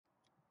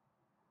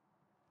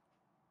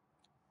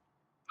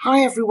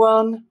Hi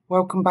everyone,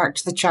 welcome back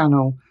to the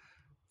channel.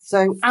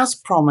 So as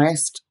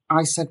promised,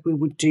 I said we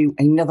would do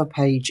another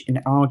page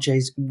in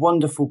RJ's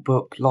wonderful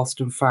book,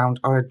 Lost and Found.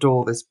 I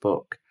adore this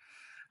book.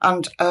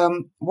 And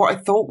what I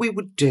thought we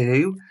would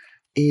do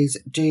is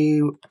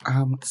do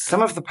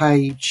some of the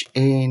page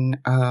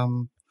in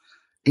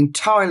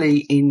entirely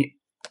in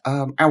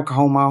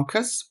alcohol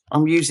markers.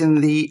 I'm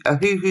using the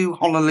Ohuhu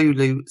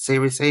Honolulu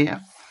series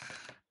here,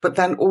 but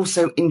then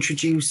also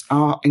introduce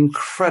our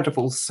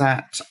incredible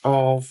set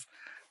of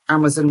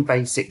Amazon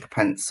basic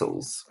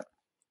pencils.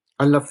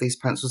 I love these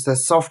pencils. They're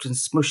soft and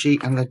smushy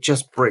and they're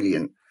just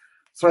brilliant.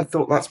 So I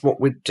thought that's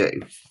what we'd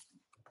do.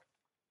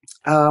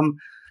 And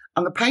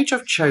the page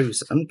I've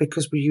chosen,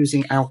 because we're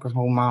using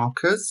alcohol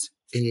markers,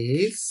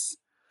 is...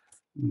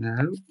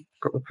 No,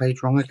 got the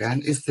page wrong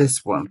again. Is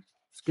this one.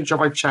 It's a good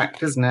job I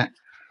checked, isn't it?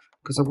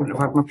 Because I wouldn't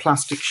have had my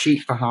plastic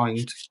sheet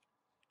behind.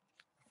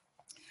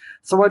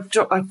 So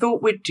I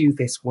thought we'd do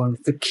this one,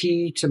 The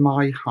Key to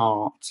My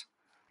Heart.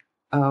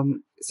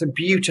 It's a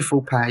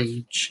beautiful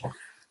page.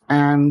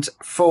 And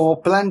for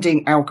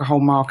blending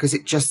alcohol markers,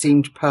 it just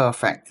seemed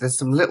perfect. There's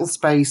some little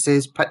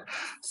spaces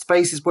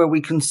where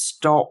we can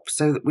stop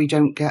so that we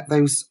don't get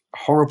those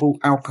horrible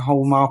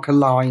alcohol marker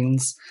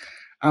lines.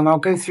 And I'll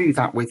go through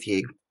that with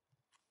you.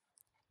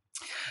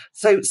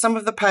 So some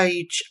of the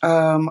page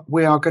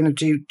we are going to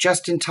do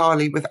just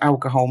entirely with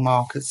alcohol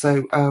markers.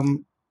 So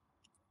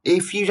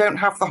if you don't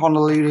have the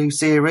Honolulu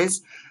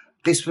series,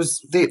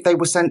 they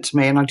were sent to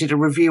me and I did a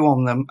review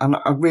on them and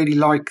I really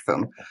like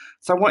them.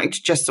 So I wanted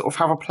to just sort of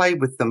have a play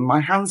with them. My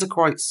hands are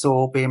quite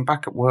sore being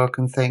back at work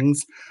and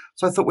things.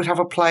 So I thought we'd have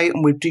a play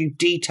and we'd do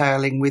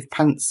detailing with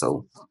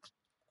pencil.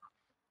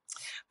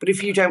 But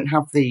if you don't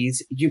have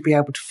these, you'd be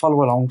able to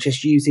follow along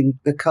just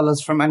using the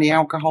colours from any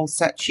alcohol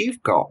sets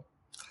you've got.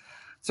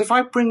 So if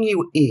I bring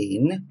you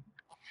in,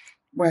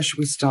 where should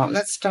we start?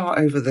 Let's start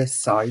over this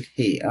side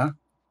here.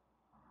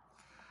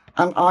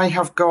 And I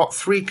have got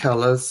three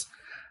colours.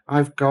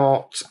 I've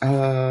got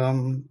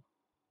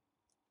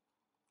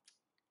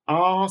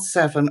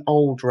R7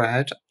 Old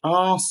Red,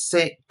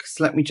 R6,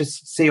 let me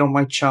just see on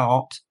my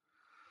chart,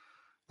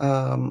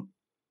 R6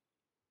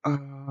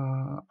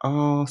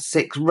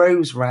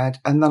 Rose Red,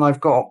 and then I've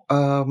got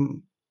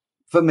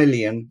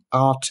Vermilion,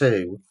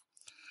 R2.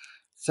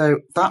 So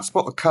that's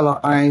what the colour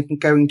I'm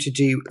going to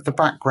do the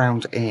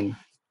background in.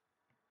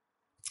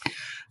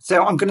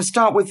 So I'm going to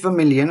start with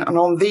Vermilion, and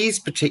on these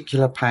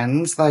particular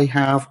pens they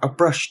have a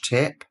brush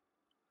tip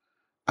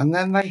and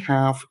then they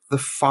have the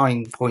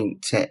fine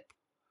point tip.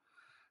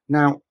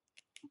 Now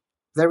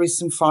there is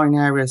some fine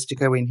areas to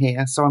go in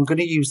here, so I'm going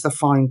to use the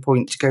fine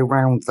point to go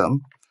round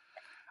them.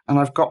 And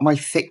I've got my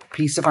thick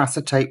piece of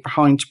acetate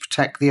behind to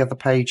protect the other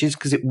pages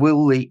because it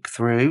will leak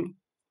through.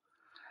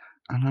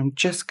 And I'm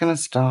just going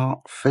to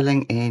start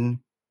filling in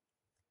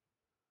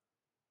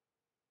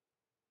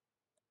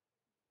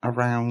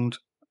around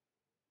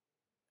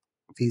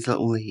these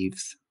little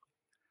leaves.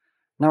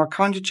 Now I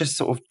kind of just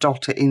sort of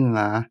dot it in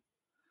there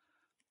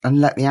and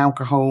let the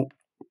alcohol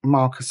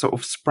marker sort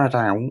of spread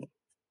out,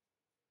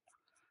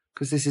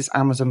 because this is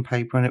Amazon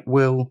paper and it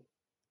will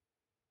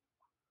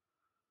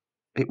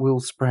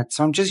spread.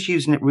 So I'm just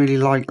using it really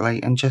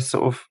lightly and just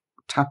sort of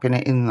tapping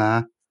it in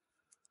there,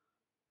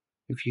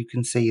 if you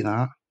can see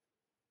that.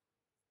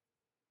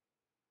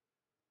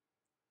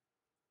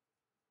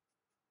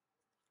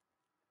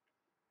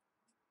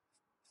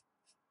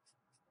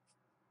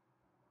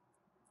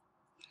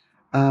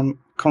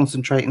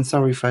 Concentrating,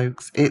 sorry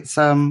folks. It's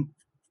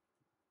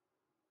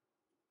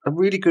a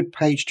really good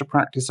page to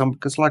practice on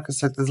because, like I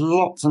said, there's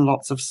lots and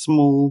lots of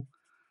small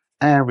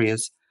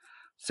areas.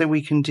 So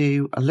we can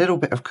do a little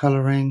bit of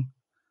colouring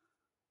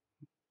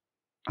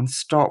and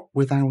stop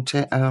without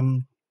it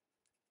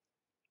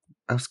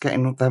us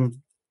getting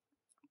them,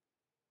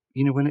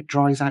 you know, when it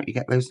dries out you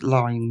get those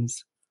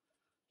lines.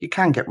 You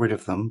can get rid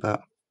of them, but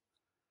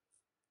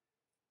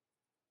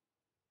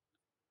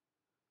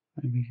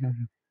there we go.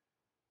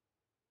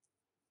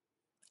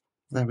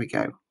 There we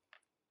go.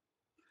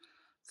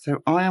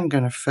 So I am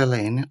going to fill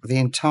in the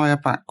entire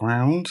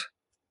background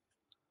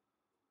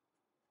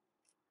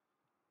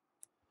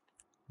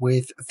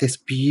with this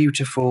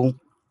beautiful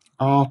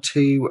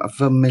R2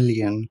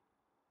 Vermilion.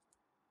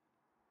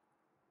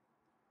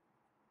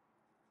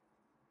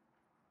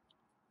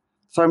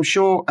 So I'm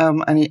sure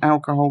any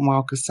alcohol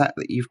marker set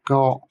that you've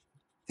got,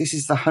 this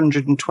is the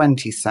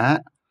 120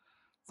 set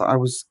that I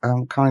was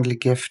kindly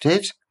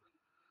gifted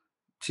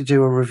to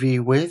do a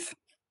review with.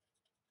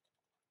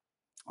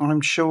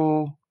 I'm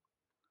sure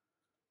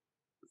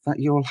that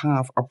you'll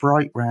have a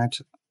bright red,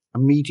 a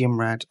medium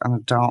red and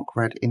a dark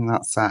red in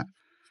that set.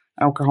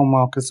 Alcohol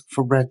markers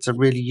for reds are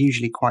really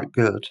usually quite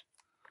good.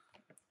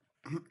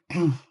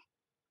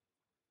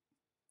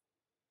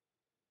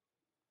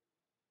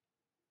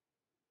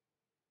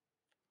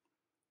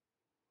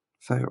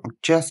 So I'm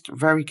just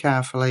very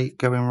carefully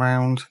going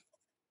round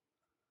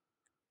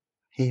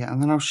here,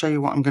 and then I'll show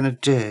you what I'm going to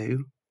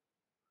do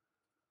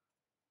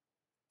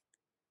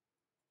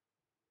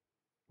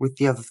with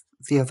the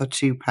other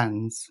two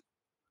pens.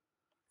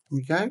 Here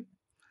we go.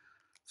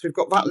 So we've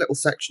got that little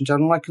section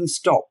done, and I can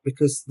stop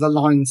because the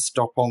lines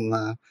stop on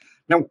there.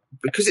 Now,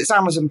 because it's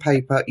Amazon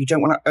paper, you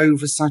don't want to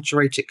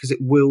oversaturate it because it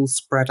will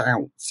spread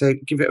out. So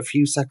give it a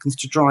few seconds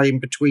to dry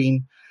in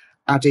between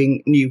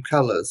adding new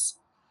colours.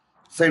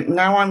 So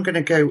now I'm going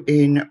to go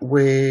in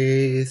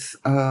with,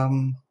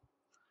 my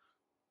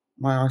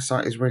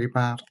eyesight is really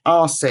bad,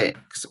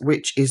 R6,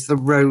 which is the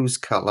rose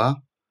colour.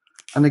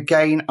 And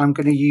again, I'm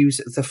going to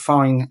use the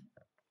fine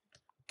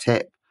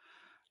tip.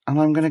 And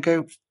I'm going to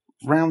go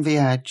round the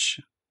edge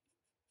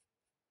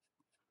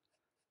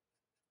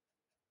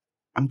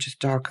and just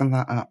darken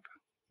that up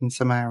in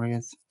some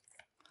areas.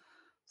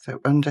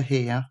 So under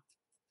here,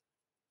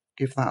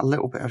 give that a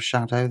little bit of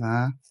shadow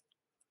there.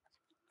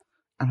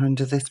 And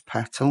under this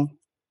petal.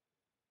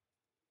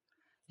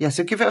 Yeah,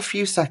 so give it a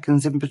few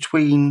seconds in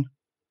between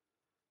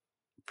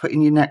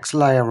putting your next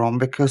layer on,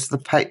 because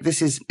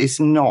this is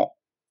not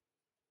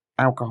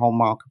alcohol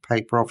marker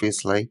paper,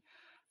 obviously,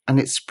 and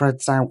it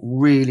spreads out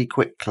really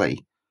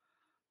quickly.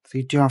 So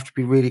you do have to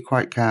be really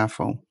quite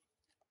careful.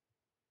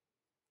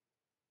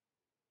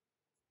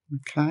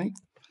 Okay,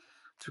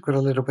 so we've got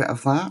a little bit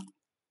of that.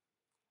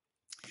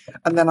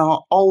 And then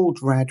our old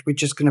red, we're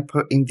just going to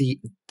put in the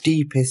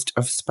deepest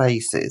of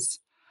spaces.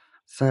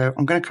 So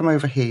I'm going to come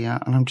over here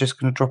and I'm just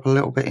going to drop a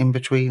little bit in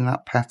between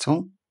that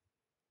petal.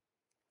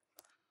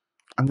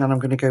 And then I'm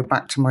going to go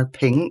back to my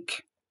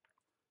pink.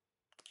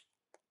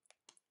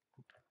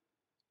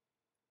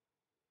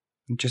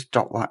 And just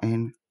dot that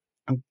in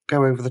and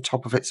go over the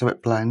top of it so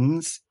it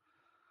blends.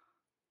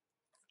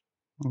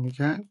 There we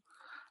go.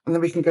 And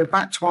then we can go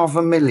back to our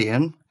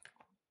vermilion.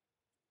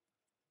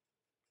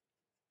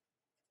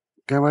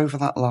 Go over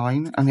that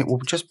line and it will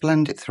just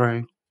blend it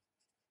through.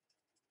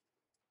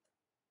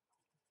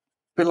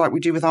 A bit like we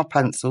do with our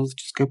pencils,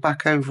 just go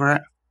back over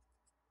it.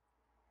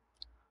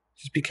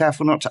 Just be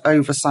careful not to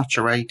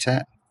oversaturate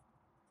it.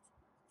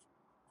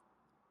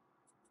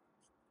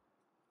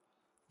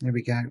 There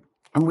we go.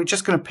 And we're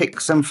just going to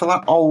pick some, for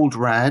that old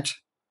red,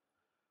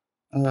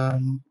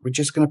 we're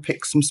just going to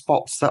pick some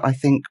spots that I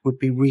think would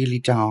be really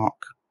dark.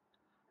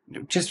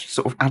 Just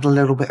sort of add a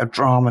little bit of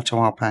drama to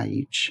our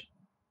page.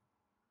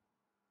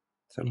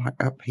 So like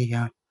up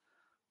here,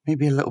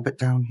 maybe a little bit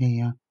down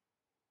here.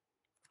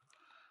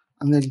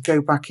 And then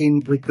go back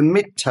in with the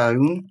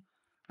mid-tone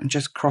and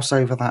just cross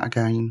over that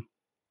again.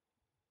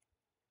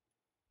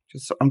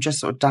 I'm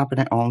just sort of dabbing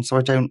it on so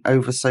I don't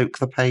over soak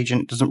the page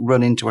and it doesn't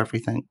run into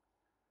everything.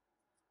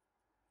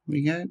 There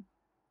we go.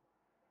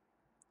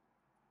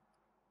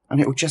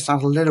 And it will just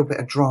add a little bit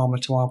of drama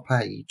to our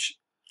page.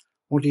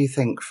 What do you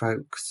think,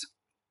 folks?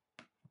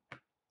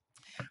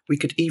 We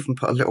could even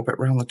put a little bit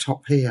around the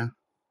top here.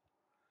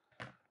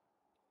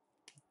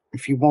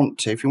 If you want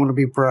to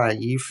be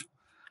brave,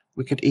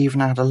 we could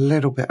even add a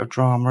little bit of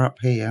drama up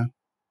here.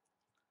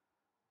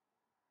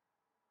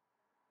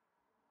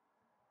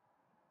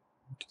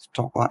 Just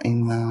dot that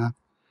in there.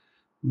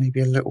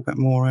 Maybe a little bit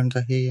more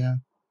under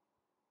here.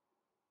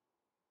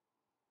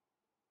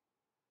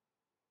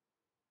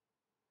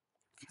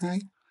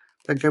 Okay.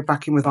 Then go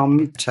back in with our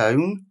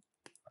mid-tone.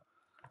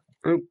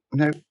 Oh,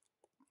 no.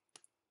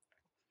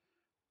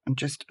 And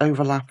just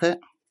overlap it.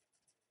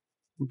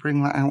 And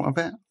bring that out a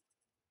bit.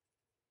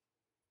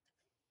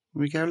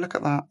 There we go, look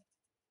at that.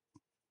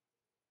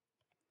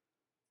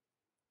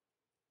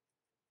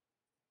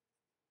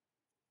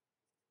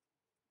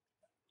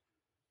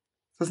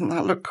 Doesn't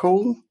that look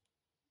cool?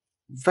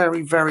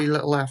 Very, very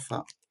little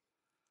effort.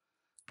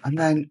 And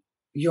then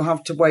you'll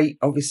have to wait,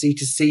 obviously,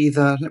 to see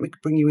the... Let me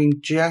bring you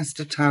in just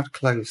a tad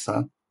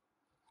closer.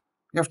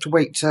 You have to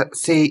wait to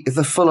see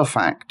the full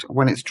effect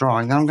when it's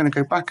drying. Then I'm going to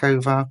go back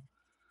over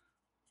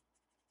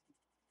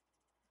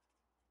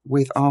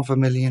with our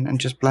vermilion and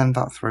just blend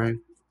that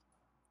through.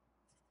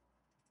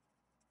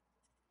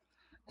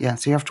 Yeah,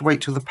 so you have to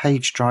wait till the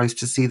page dries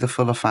to see the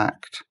full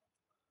effect.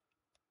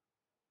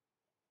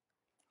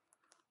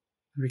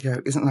 There we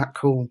go. Isn't that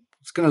cool?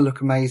 It's going to look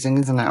amazing,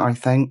 isn't it, I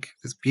think?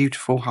 This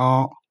beautiful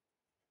heart.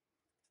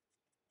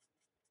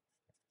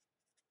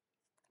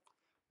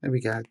 There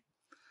we go.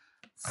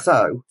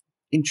 So,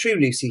 in true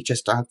Lucy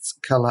Just Adds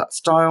Colour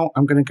style,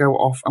 I'm going to go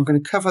off. I'm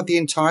going to cover the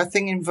entire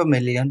thing in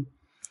vermilion.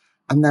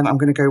 And then I'm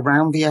going to go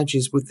round the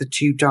edges with the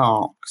two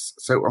darks.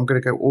 So I'm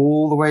going to go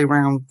all the way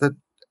around the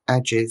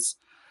edges.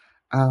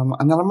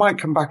 And then I might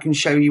come back and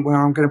show you where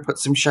I'm going to put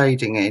some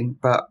shading in.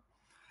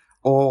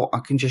 Or I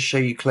can just show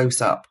you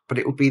close up. But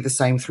it will be the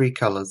same three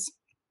colours.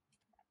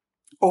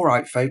 All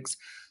right, folks.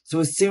 So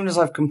as soon as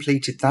I've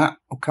completed that,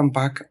 I'll come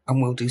back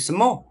and we'll do some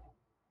more.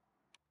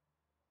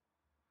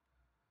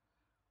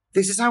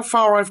 This is how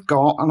far I've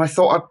got, and I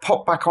thought I'd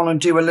pop back on and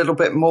do a little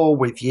bit more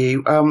with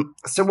you.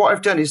 So what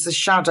I've done is the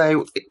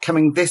shadow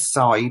coming this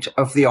side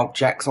of the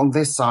objects on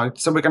this side.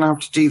 So we're going to have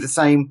to do the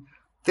same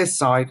this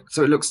side,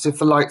 so it looks as if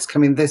the light's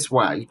coming this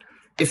way,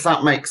 if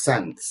that makes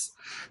sense.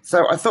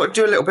 So I thought I'd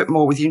do a little bit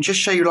more with you and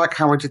just show you like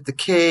how I did the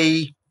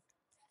key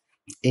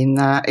in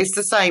there. It's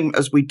the same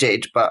as we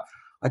did, but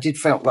I did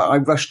feel that I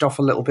rushed off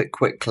a little bit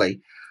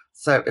quickly.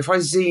 So if I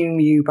zoom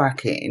you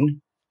back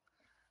in,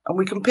 and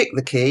we can pick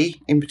the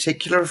key in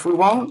particular if we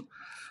want.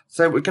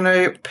 So we're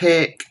going to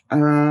pick,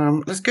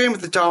 let's go in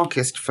with the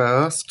darkest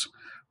first,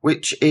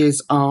 which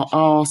is our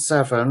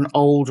R7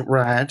 Old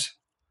Red.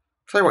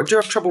 Tell you what, I do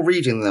have trouble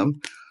reading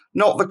them.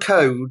 Not the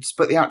codes,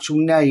 but the actual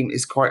name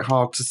is quite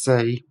hard to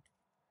see.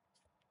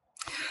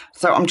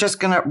 So I'm just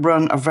going to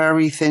run a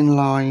very thin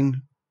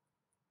line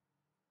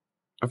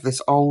of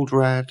this Old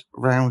Red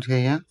round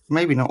here.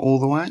 Maybe not all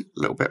the way, a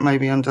little bit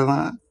maybe under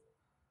that.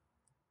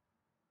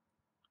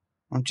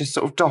 I'm just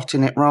sort of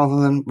dotting it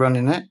rather than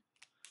running it.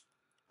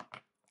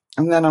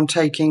 And then I'm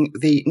taking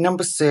the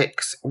number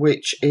 6,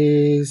 which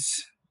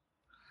is,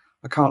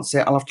 I can't see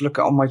it, I'll have to look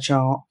it on my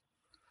chart.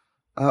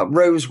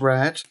 Rose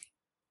Red.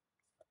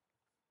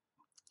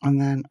 And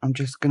then I'm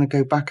just going to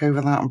go back over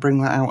that and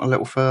bring that out a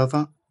little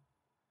further.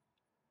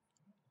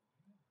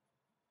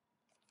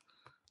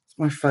 It's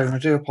my phone, I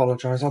do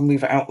apologise, I'll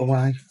move it out the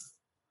way.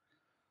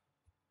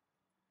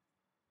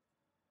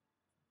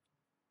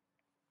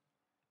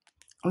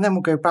 And then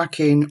we'll go back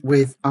in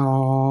with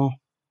our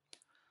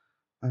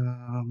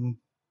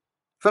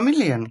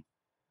vermilion.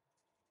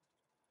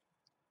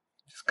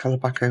 Just colour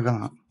back over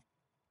that.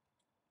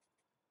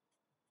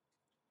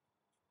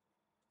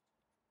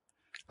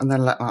 And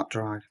then let that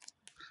dry.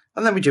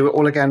 And then we do it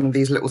all again in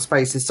these little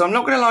spaces. So I'm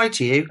not going to lie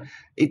to you,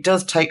 it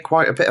does take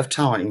quite a bit of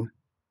time.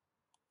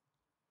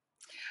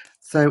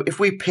 So if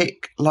we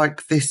pick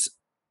like this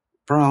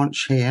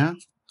branch here,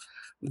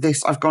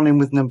 this I've gone in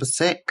with number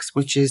 6,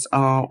 which is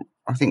our,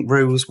 I think,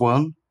 Rose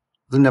 1.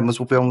 The numbers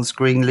will be on the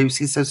screen,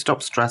 Lucy, so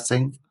stop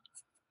stressing.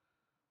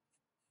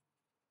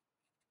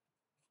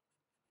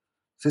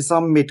 So this is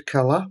our mid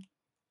colour.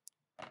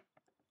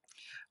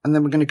 And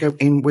then we're going to go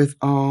in with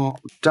our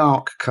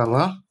dark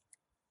colour.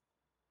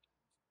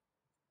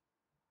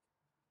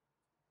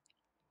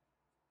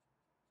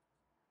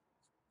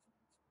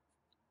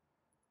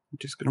 I'm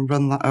just going to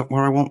run that up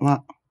where I want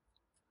that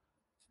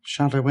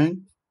shadow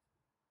in.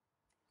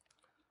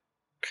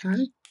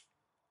 Okay.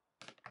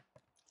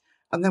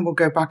 And then we'll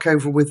go back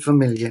over with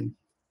vermilion.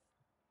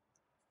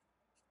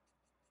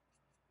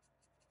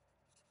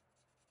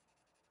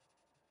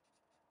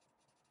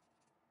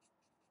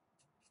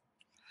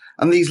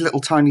 And these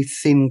little tiny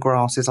thin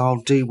grasses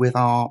I'll do with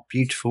our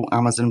beautiful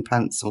Amazon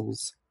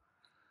pencils.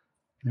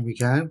 There we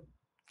go.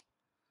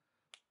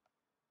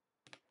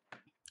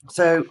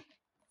 So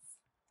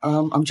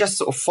I'm just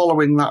sort of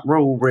following that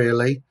rule,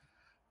 really,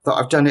 that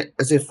I've done it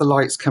as if the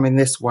light's coming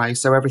this way,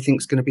 so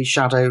everything's going to be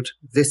shadowed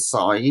this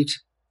side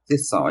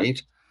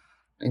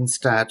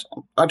instead.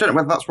 I don't know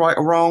whether that's right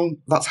or wrong.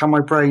 That's how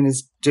my brain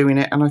is doing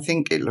it, and I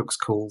think it looks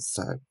cool,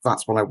 so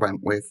that's what I went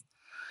with.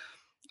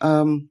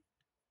 And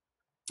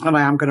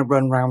I am going to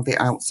run around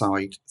the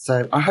outside.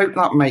 So I hope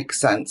that makes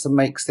sense and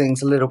makes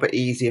things a little bit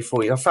easier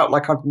for you. I felt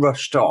like I'd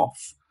rushed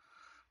off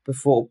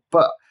before,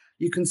 but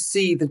you can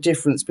see the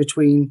difference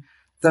between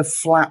the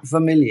flat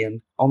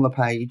vermilion on the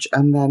page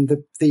and then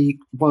the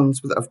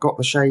ones that have got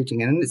the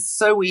shading in. And it's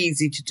so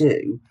easy to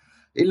do.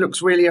 It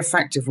looks really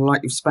effective,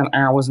 like you've spent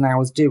hours and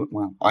hours doing.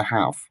 Well, I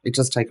have. It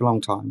does take a long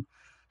time.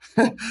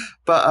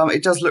 But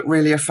it does look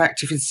really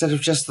effective instead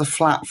of just the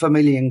flat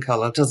vermilion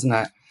colour, doesn't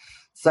it?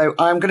 So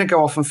I'm going to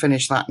go off and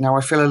finish that now.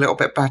 I feel a little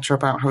bit better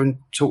about having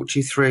talked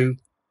you through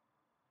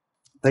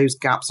those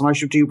gaps. And I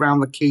should do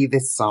round the key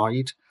this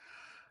side.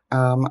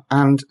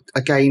 And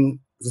again,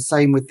 the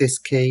same with this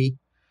key.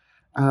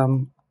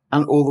 And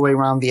all the way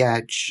around the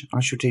edge, I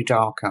shall do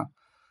darker.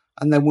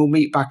 And then we'll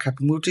meet back up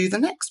and we'll do the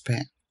next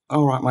bit.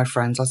 All right, my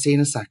friends, I'll see you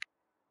in a sec.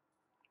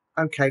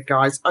 Okay,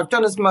 guys, I've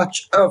done as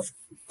much of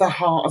the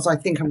heart as I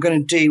think I'm going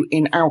to do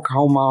in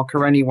alcohol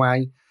marker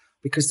anyway,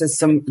 because there's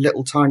some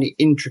little tiny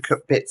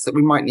intricate bits that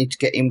we might need to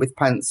get in with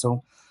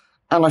pencil.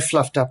 And I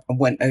fluffed up and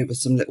went over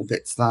some little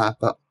bits there,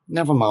 but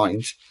never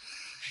mind.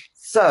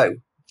 So,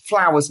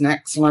 flowers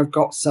next, and I've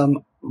got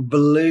some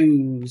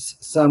blues,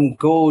 some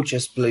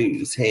gorgeous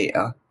blues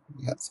here.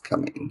 Let's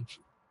come in.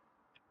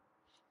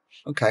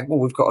 Okay, well,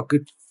 we've got a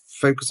good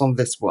focus on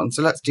this one,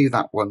 so let's do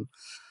that one.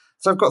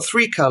 So I've got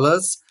 3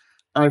 colours.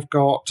 I've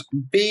got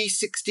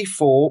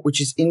B64,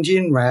 which is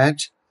Indian Red,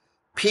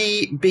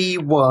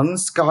 PB1,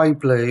 Sky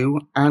Blue,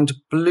 and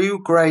Blue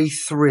Grey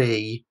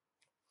 3.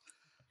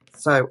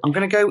 So I'm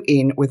going to go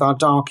in with our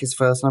darkest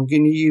first, and I'm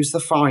going to use the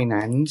fine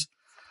end.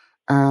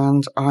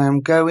 And I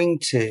am going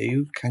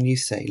to, can you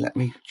see? Let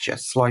me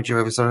just slide you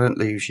over so I don't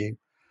lose you.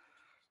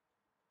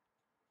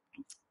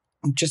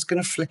 I'm just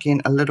going to flick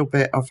in a little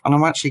bit of, and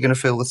I'm actually going to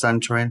fill the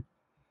centre in,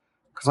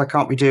 because I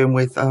can't be doing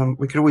with,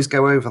 we could always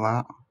go over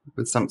that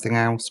with something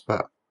else,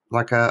 but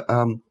like a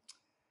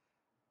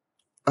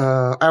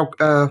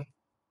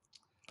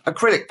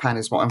acrylic pen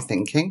is what I'm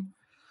thinking.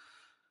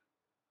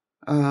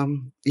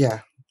 Yeah.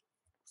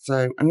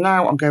 So, and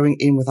now I'm going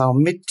in with our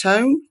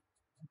mid-tone.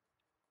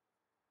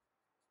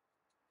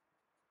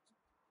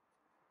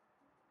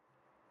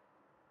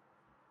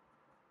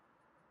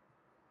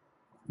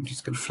 I'm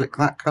just going to flick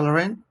that colour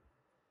in.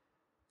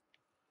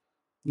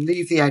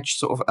 Leave the edge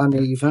sort of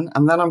uneven,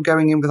 and then I'm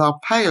going in with our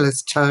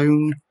palest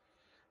tone,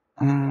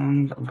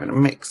 and I'm going to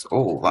mix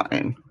all that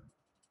in.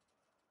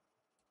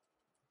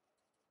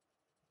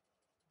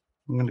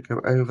 I'm going to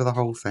go over the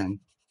whole thing.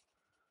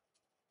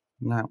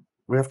 Now,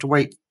 we have to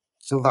wait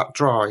till that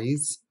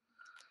dries.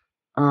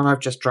 And I've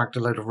just dragged a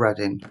load of red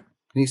in. Can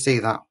you see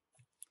that?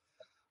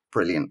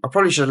 Brilliant. I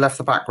probably should have left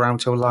the background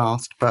till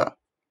last, but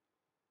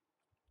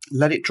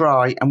let it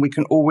dry, and we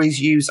can always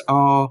use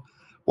our,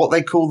 what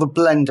they call the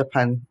blender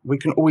pen. We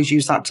can always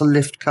use that to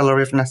lift colour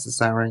if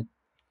necessary.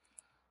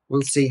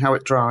 We'll see how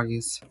it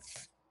dries.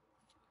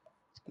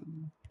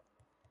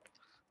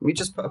 Let me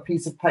just put a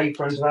piece of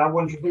paper under there. I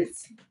wonder if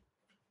it's...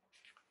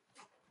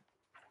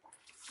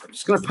 I'm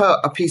just going to put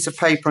a piece of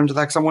paper under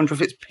there because I wonder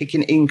if it's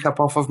picking ink up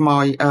off of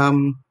my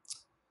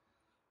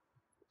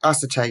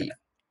acetate.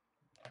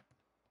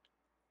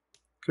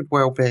 Could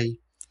well be.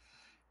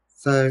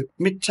 So,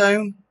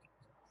 mid-tone,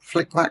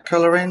 flick that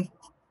colour in.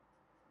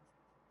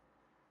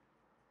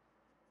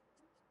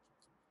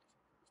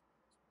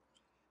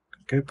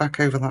 Go back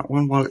over that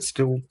one while I've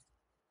still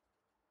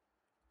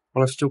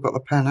got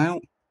the pen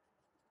out.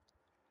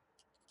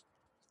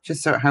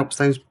 Just so it helps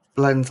those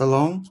blends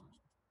along.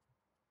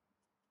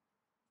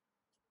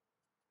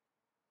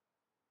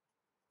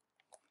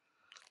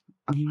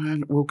 And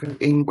then we'll go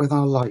in with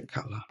our light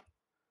colour.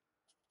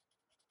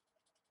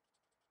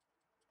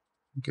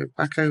 Go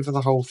back over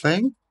the whole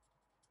thing.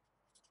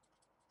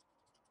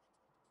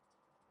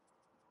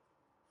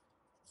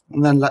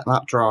 And then let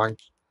that dry.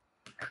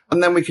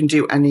 And then we can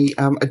do any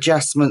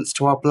adjustments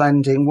to our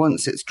blending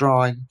once it's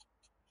dry.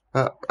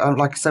 But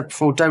like I said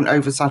before, don't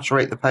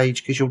oversaturate the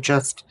page because you'll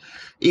just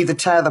either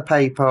tear the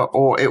paper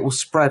or it will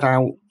spread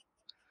out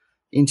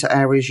into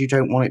areas you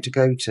don't want it to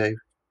go to.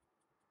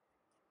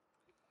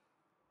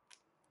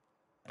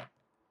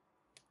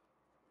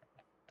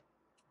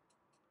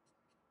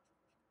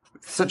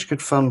 It's such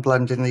good fun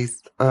blending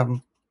these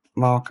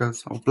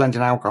markers, or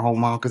blending alcohol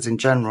markers in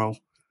general.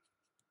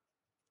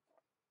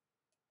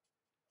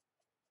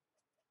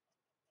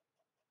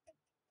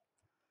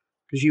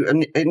 Because you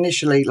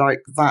initially,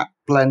 like that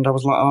blend, I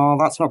was like, oh,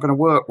 that's not going to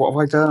work. What have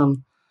I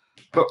done?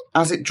 But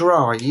as it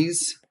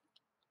dries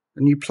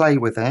and you play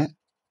with it,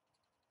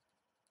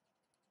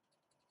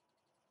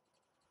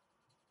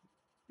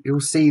 you'll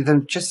see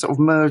them just sort of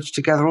merge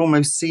together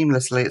almost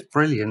seamlessly. It's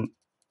brilliant.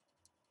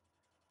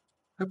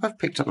 I hope I've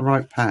picked up the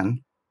right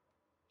pen.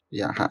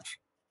 Yeah, I have.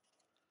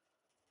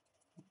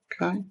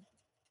 Okay.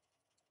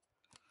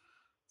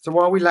 So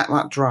while we let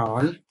that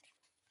dry,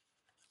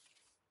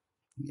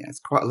 yeah, it's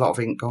quite a lot of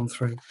ink gone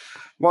through.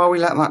 While we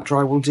let that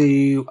dry, we'll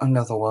do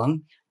another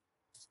one.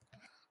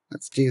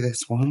 Let's do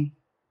this one.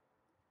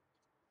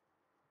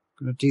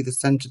 I'm going to do the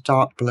centre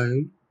dark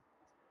blue.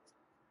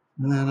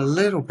 And then a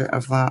little bit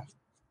of that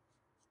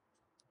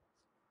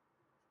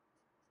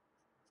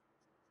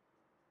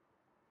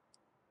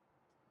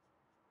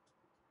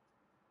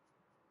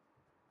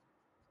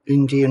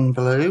Indian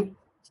blue.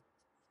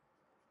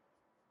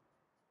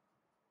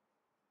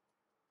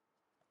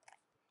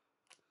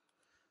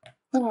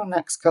 Then our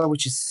next colour,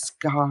 which is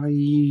sky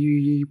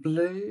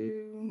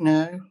blue.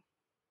 No.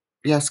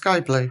 Yeah,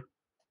 sky blue.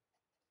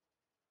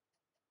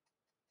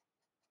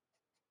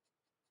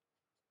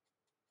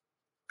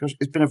 Gosh,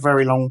 it's been a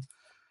very long...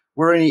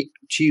 We're only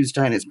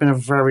Tuesday and it's been a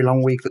very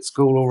long week at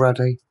school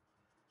already.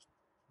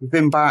 We've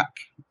been back,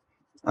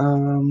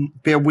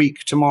 be a week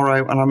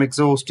tomorrow, and I'm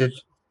exhausted.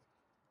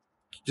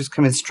 Just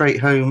coming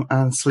straight home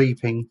and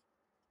sleeping.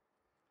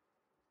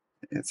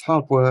 It's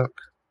hard work.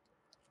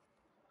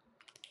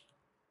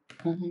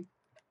 Okay.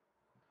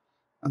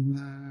 And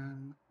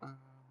then our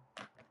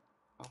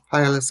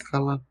palest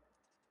colour.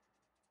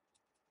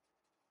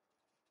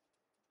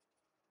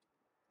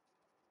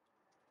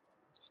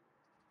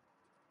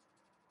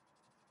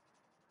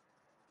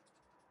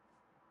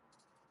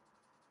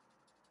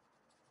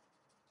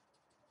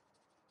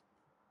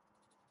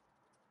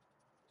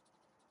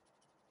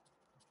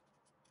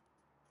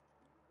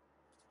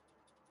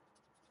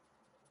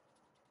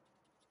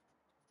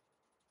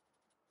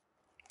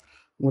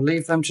 We'll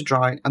leave them to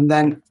dry, and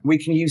then we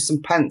can use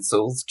some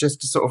pencils just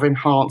to sort of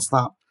enhance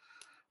that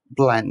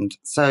blend.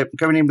 So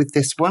going in with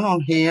this one on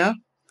here,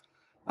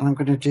 and I'm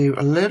going to do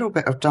a little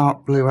bit of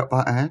dark blue at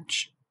that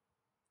edge.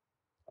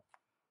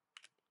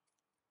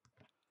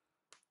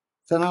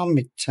 Then our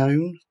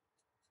mid-tone.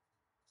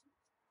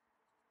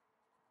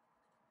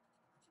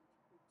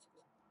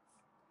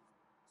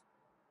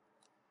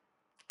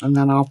 And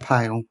then our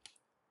pale.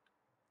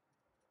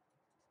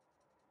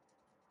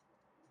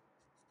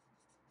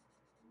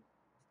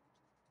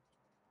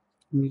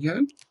 There we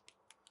go.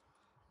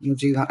 We'll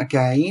do that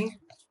again.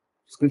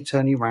 Just going to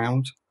turn you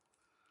around.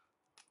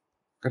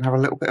 Going to have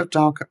a little bit of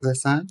dark at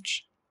this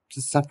edge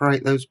to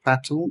separate those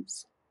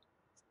petals.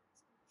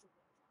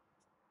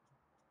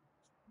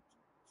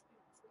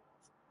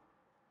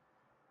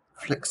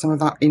 Flick some of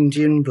that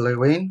Indian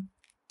blue in.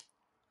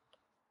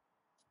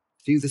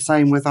 Do the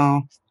same with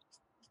our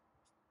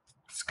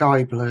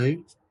sky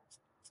blue.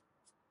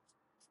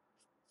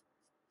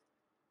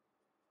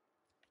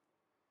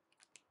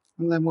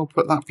 And then we'll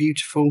put that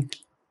beautiful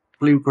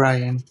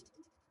blue-grey in.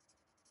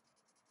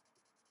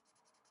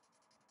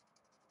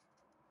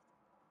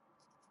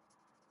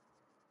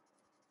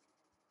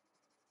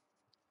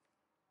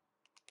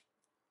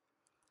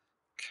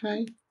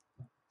 Okay.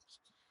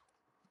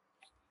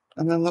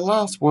 And then the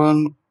last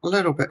one, a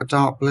little bit of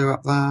dark blue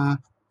up there.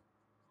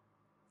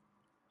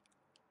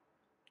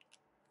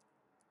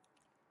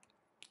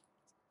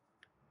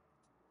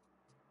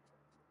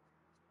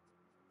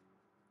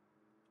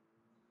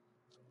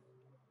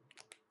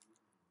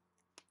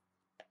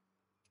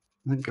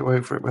 And then go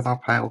over it with our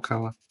pale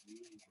colour.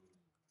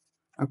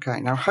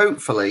 Okay, now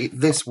hopefully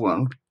this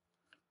one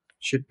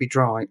should be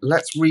dry.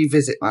 Let's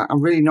revisit that.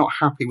 I'm really not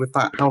happy with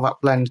that, how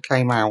that blend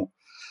came out.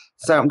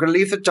 So I'm going to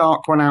leave the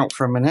dark one out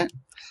for a minute.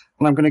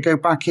 And I'm going to go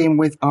back in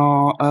with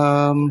our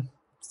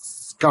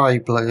sky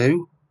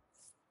blue.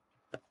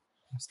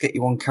 Let's get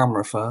you on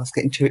camera first.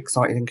 Getting too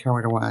excited and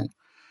carried away.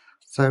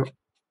 So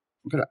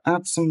I'm going to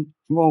add some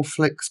more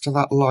flicks to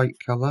that light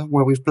colour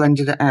where we've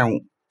blended it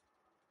out.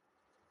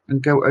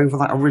 And go over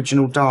that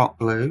original dark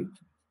blue.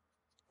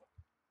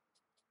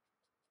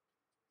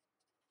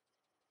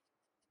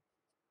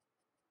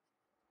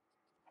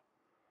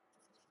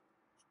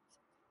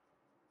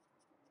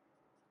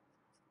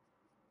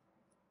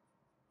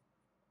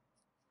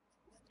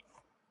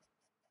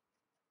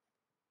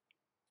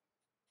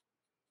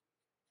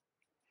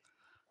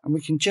 And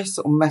we can just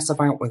sort of mess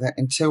about with it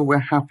until we're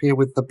happier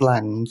with the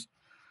blend.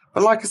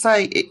 But like I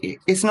say,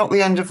 it's not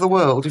the end of the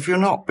world if you're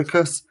not,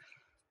 because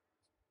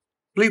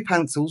blue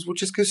pencils will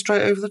just go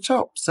straight over the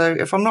top. So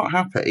if I'm not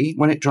happy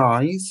when it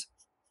dries,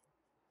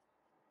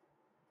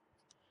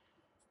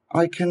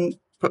 I can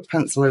put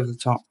pencil over the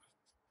top.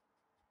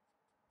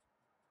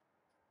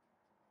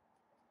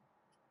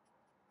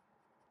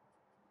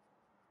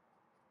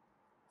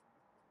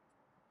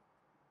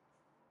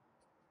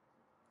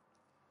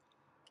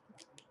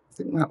 I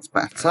think that's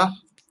better.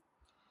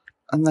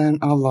 And then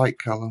our light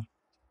colour.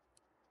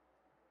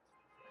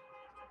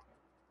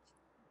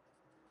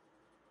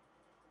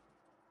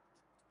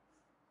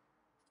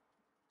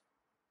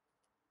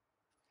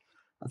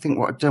 I think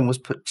what I've done was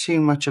put too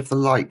much of the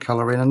light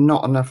colour in and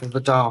not enough of the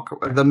dark,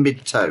 the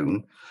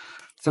mid-tone.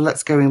 So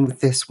let's go in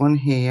with this one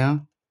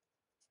here.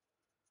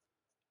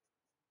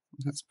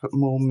 Let's put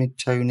more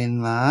mid-tone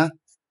in there.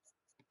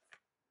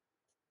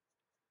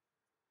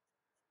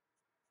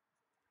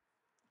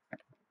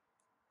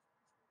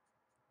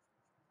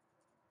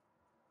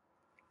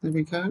 There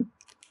we go. A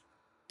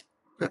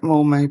bit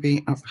more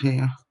maybe up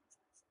here.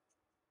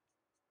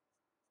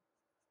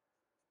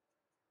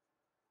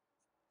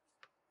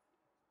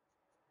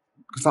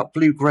 Because that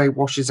blue-grey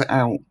washes it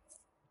out.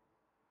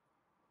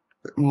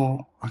 A bit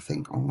more, I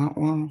think, on that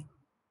one.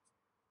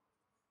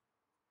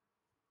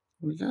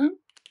 There we go.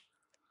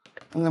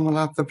 And then we'll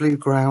add the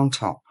blue-grey on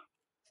top.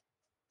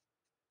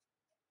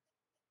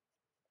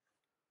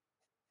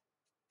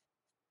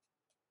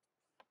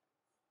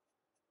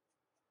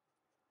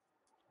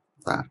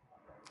 There.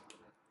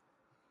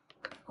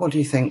 What do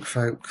you think,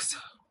 folks?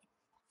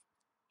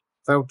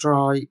 They'll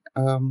dry,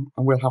 and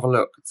we'll have a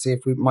look, see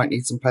if we might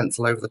need some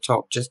pencil over the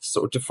top just to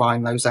sort of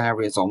define those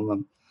areas on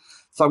them.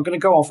 So I'm going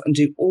to go off and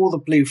do all the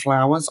blue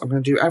flowers. I'm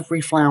going to do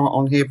every flower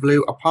on here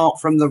blue apart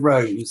from the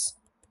rose.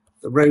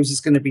 The rose is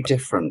going to be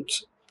different.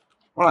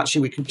 Well,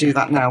 actually, we could do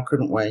that now,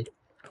 couldn't we?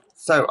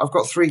 So I've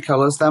got 3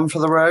 colours then for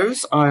the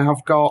rose. I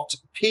have got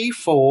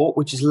P4,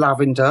 which is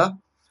lavender,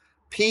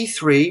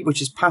 P3,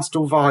 which is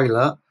pastel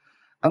violet,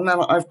 and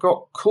then I've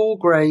got cool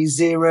grey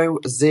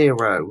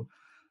 00.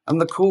 And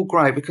the cool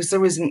grey, because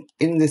there isn't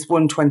in this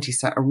 120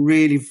 set a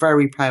really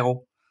very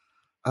pale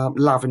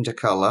lavender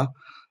colour,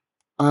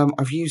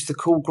 I've used the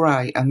cool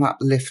grey and that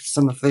lifts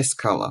some of this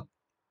colour.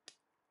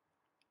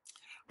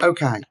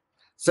 Okay,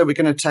 so we're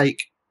going to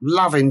take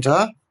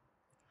lavender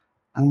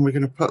and we're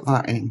going to put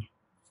that in.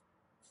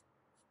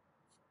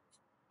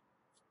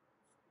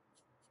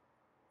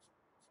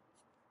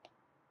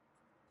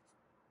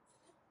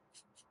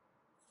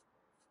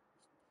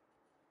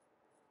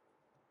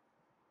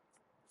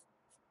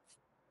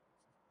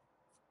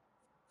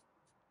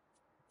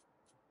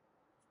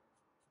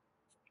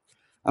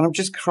 And I'm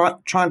just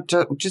trying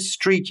to, just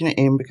streaking it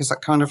in because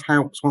that kind of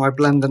helps when I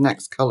blend the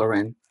next colour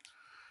in.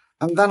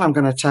 And then I'm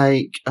going to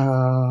take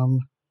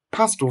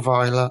pastel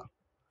violet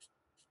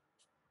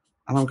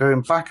and I'm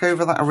going back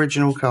over that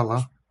original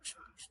colour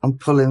and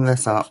pulling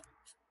this up.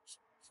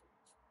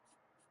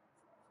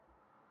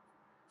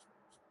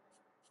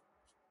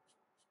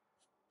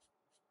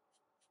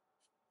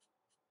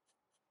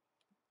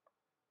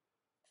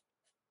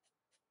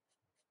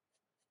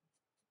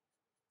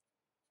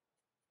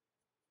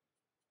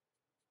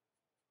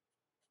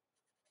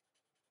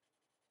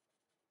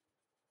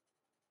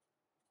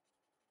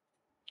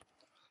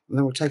 And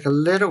then we'll take a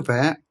little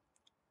bit.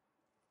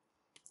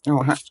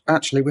 Oh,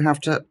 actually, we have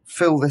to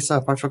fill this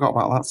up. I forgot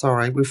about that,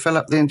 sorry. We fill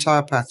up the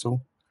entire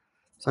petal.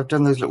 So I've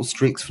done those little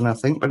streaks for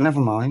nothing, but never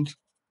mind.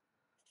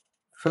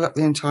 Fill up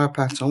the entire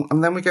petal.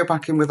 And then we go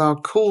back in with our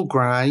cool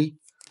grey,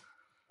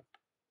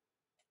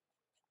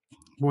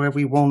 where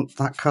we want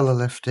that colour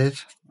lifted.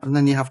 And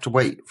then you have to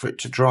wait for it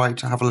to dry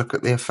to have a look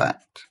at the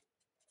effect.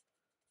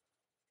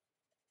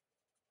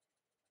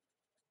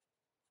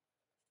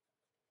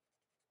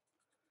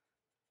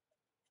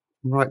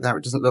 Right there,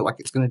 it doesn't look like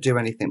it's going to do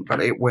anything,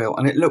 but it will.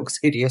 And it looks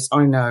hideous,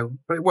 I know,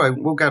 but it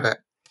won't. We'll get it.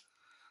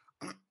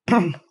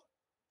 On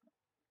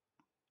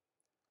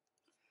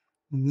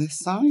this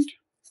side.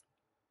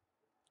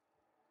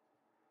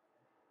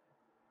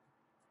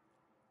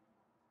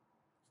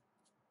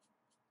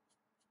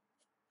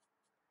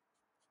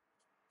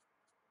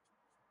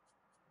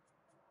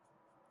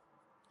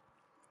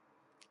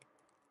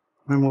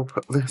 And we'll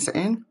put this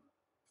in.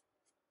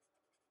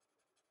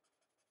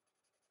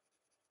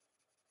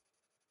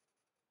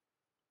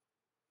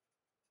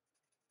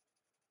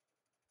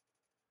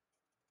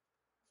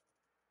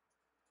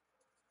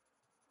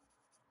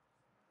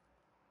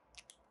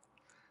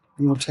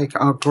 And we'll take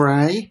our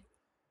grey.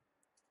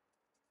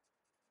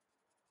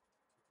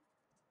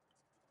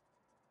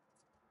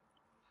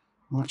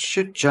 That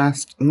should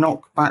just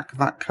knock back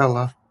that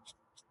colour.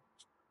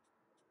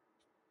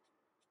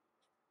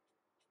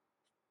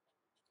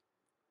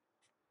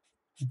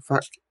 In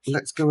fact,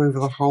 let's go over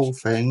the whole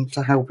thing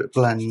to help it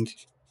blend.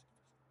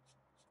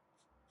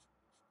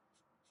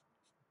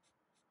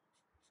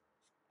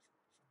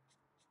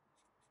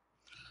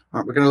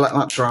 Right, we're going to let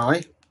that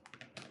dry.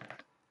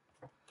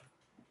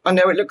 I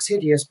know it looks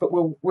hideous, but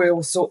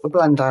we'll sort the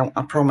blend out,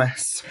 I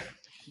promise.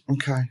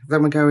 Okay,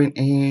 then we're going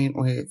in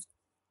with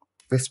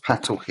this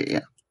petal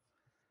here.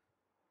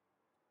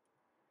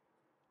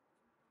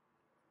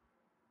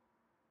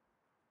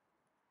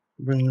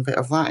 Bring a bit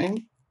of that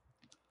in.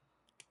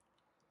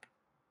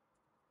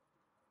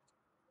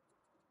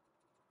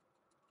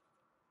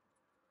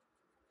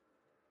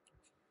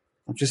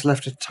 I've just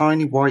left a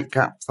tiny white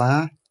gap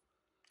there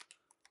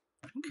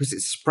because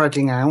it's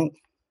spreading out.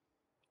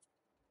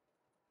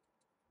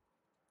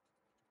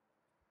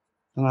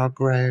 And I'll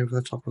grey over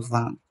the top of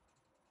that.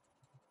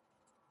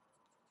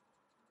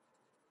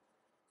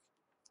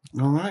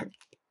 Alright,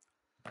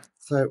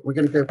 so we're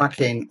going to go back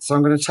in. So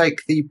I'm going to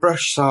take the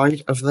brush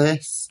side of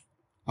this,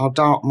 our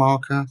dark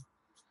marker,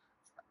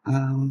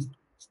 and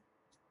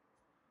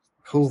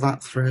pull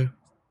that through.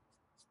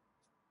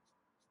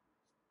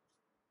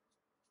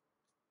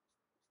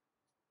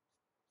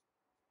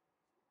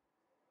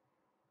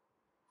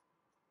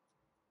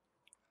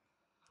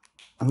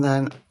 And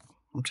then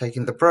I'm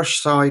taking the brush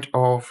side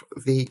of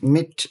the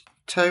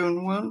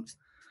mid-tone one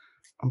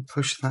and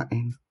push that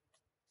in.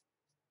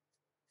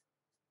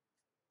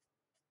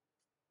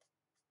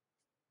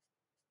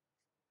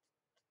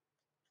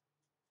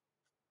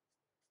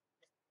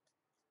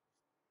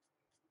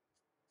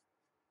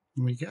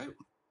 There we go.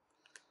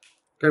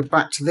 Go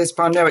back to this,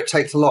 but I know it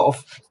takes a lot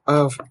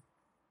of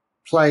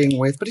playing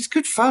with, but it's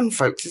good fun,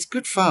 folks. It's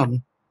good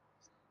fun.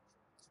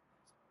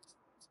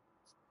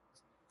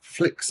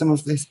 Flick some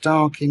of this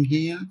dark in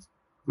here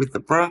with the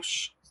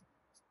brush.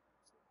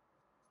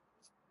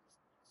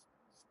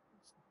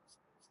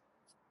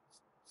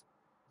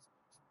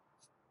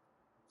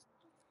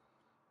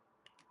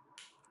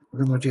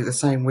 Then we'll do the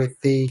same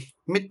with the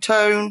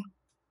mid-tone.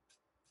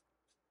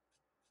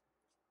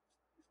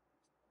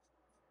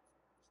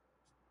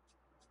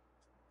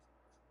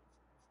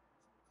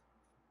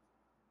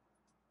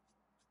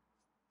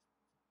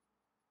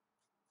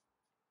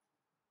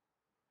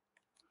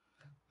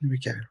 There we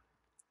go.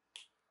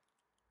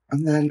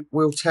 And then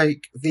we'll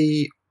take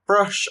the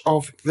brush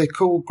of the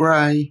cool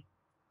grey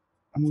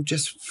and we'll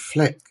just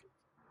flick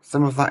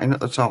some of that in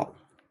at the top.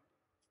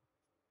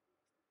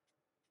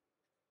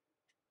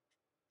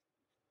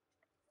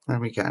 There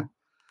we go.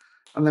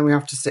 And then we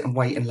have to sit and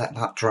wait and let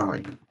that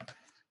dry.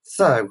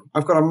 So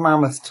I've got a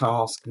mammoth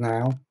task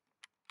now.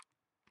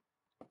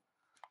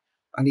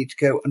 I need to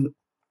go and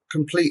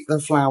complete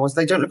the flowers.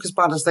 They don't look as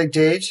bad as they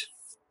did.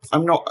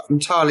 I'm not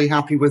entirely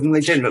happy with them.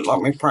 They didn't look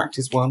like my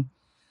practice one.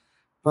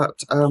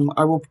 But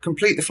I will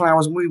complete the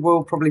flowers. We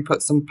will probably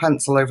put some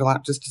pencil over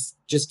that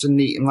just to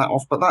neaten that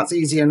off. But that's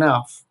easy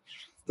enough.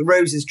 The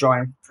rose is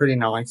drying pretty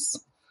nice.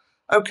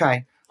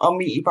 Okay, I'll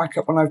meet you back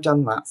up when I've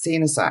done that. See you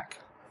in a sec.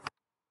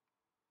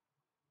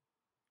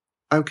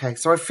 Okay,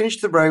 so I've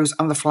finished the rose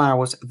and the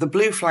flowers. The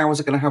blue flowers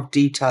are going to have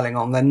detailing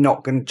on. They're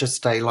not going to just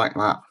stay like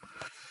that.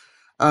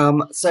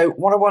 So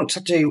what I want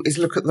to do is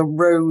look at the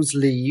rose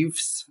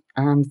leaves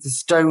and the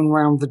stone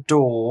round the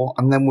door,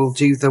 and then we'll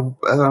do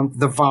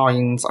the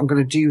vines. I'm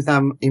going to do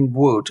them in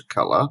wood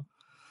colour.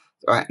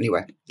 Right,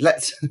 anyway,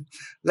 let's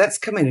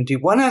come in and do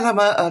one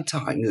element at a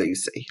time,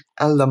 Lucy.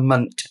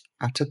 Element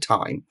at a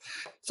time.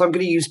 So I'm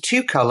going to use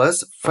two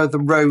colours for the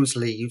rose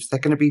leaves. They're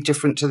going to be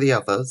different to the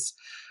others.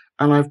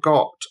 And I've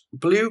got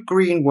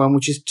blue-green one,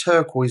 which is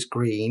turquoise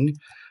green,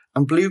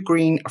 and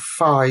blue-green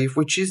 5,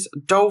 which is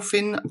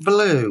dolphin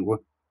blue.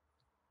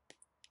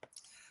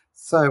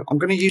 So I'm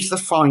going to use the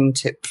fine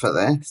tip for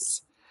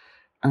this.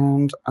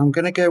 And I'm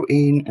going to go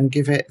in and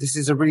give it, this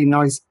is a really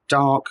nice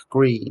dark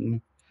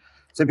green.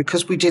 So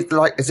because we did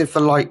like as if the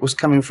light was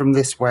coming from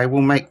this way,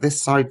 we'll make this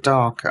side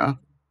darker.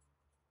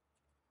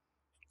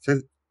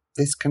 So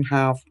this can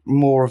have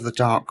more of the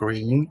dark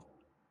green.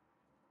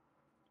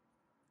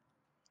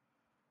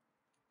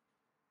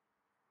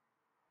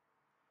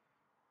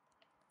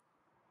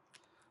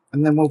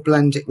 And then we'll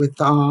blend it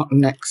with our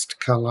next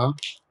colour.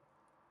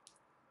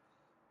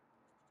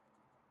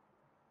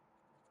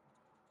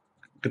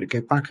 I'm going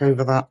to go back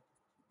over that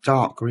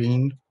dark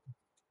green.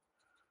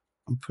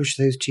 and push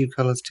those two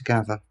colours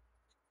together.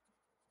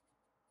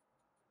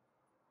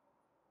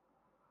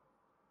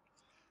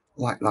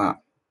 Like that.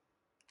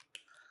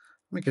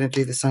 We're going to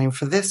do the same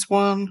for this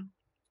one.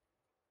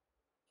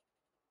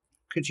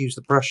 Could use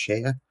the brush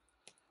here.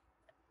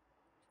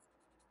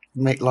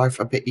 Make life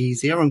a bit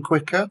easier and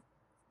quicker.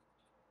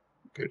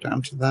 Go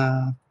down to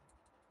there.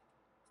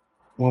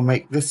 We'll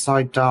make this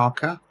side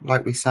darker,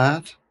 like we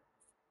said.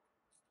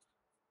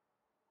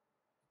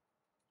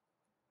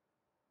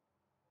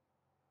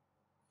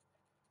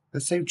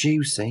 They're so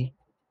juicy.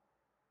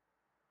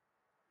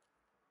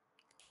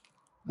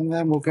 And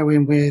then we'll go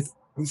in with,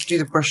 let's do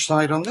the brush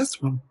side on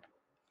this one.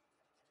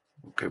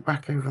 We'll go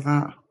back over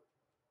that.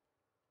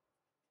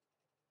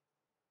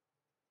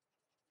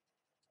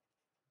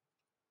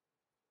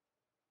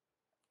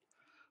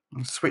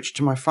 I'll switch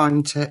to my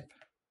fine tip.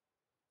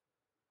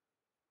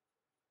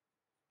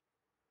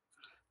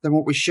 Then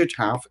what we should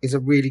have is a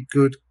really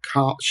good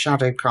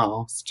shadow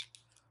cast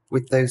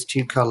with those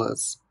two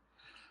colours.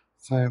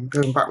 So I'm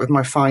going back with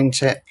my fine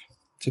tip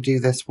to do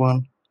this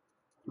one.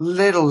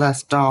 Little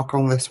less dark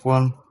on this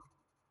one.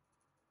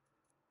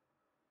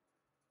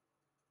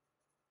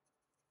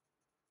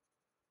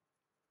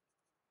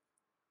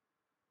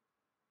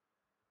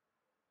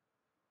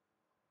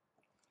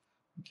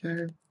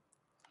 Okay.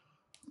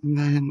 And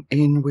then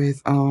in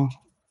with our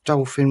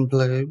dolphin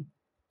blue.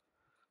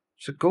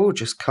 It's a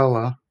gorgeous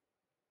colour.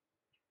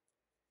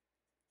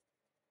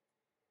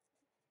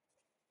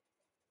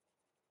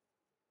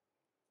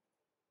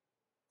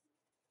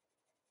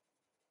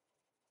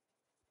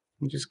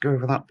 And just go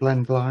over that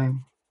blend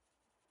line.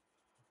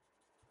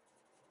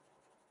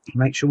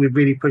 Make sure we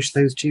really push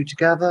those two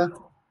together.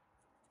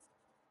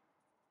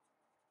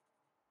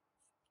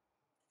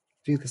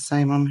 Do the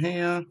same on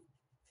here.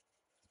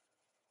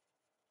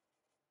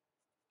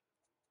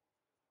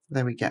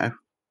 There we go.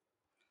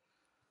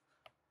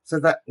 So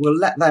that we'll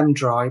let them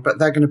dry, but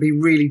they're going to be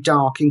really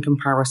dark in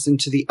comparison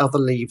to the other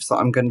leaves that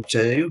I'm going to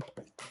do.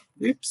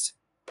 Oops.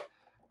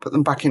 Put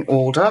them back in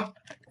order.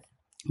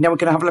 Now we're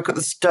going to have a look at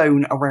the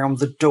stone around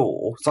the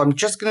door. So I'm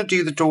just going to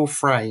do the door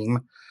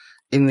frame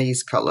in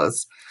these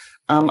colours.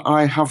 And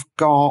I have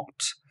got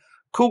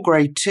Cool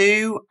Grey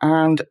 2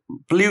 and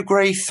Blue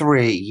Grey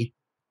 3.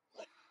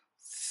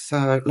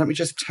 So let me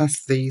just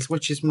test these.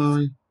 Which is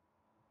my...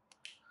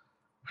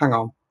 Hang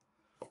on.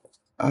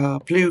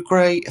 Blue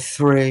Grey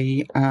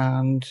 3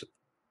 and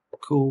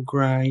Cool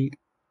Grey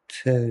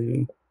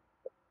 2.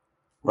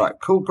 Right,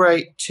 Cool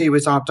Grey 2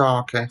 is our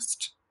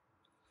darkest.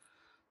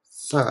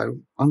 So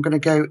I'm going to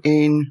go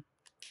in.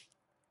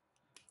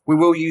 We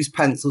will use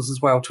pencils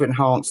as well to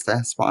enhance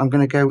this, but I'm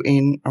going to go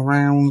in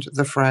around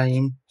the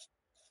frame.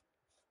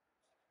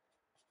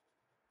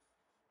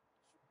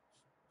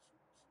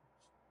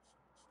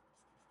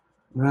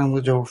 Around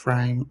the door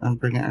frame and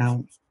bring it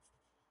out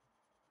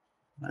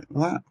like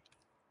that.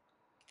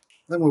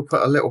 Then we'll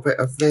put a little bit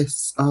of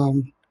this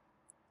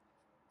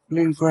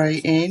blue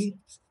grey in.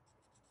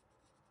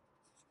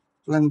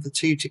 Blend the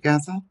two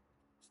together.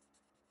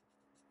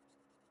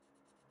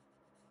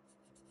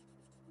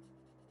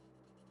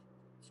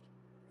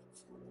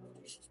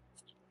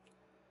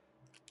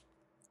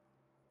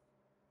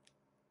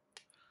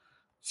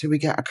 So we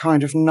get a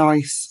kind of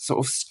nice sort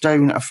of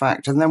stone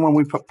effect. And then when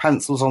we put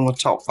pencils on the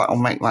top, that'll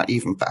make that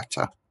even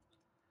better.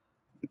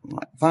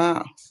 Like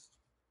that.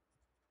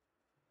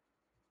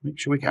 Make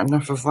sure we get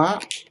enough of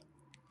that.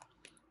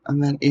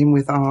 And then in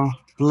with our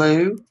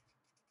blue.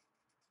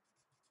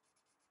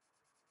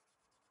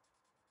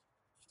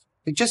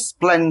 It just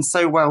blends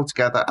so well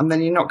together. And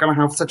then you're not going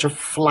to have such a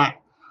flat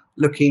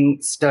looking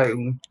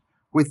stone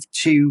with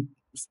two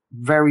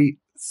very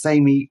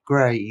samey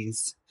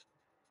greys.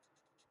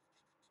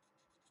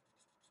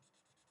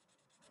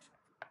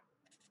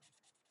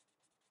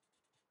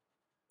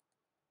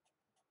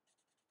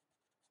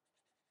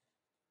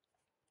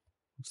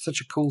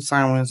 Such a cool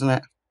sound, isn't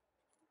it?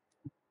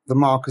 The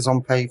markers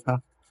on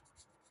paper.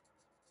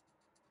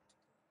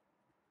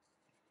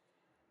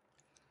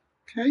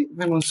 Okay,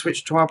 then we'll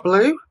switch to our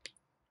blue.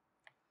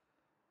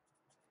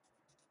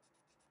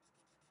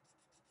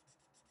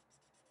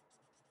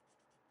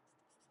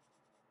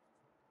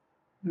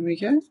 There we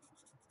go.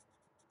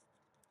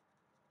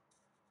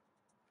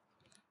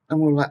 And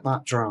we'll let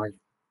that dry.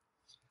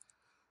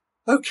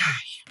 Okay,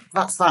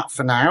 that's that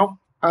for now.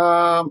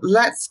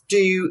 Let's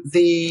do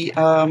the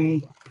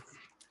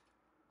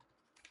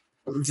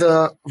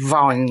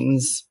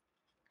vines.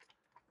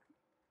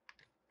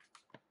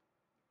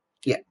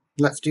 Yeah,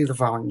 let's do the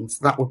vines.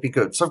 That would be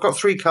good. So I've got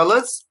 3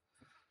 colours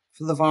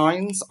for the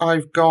vines.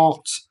 I've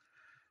got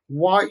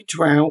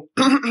Y12,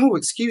 oh,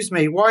 excuse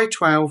me,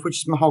 Y12, which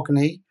is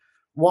mahogany,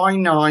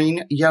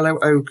 Y9, yellow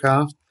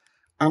ochre,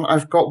 and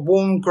I've got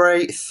warm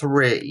grey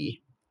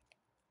 3.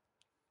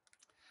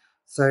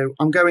 So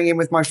I'm going in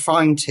with my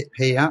fine tip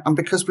here, and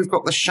because we've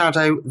got the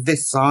shadow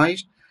this side,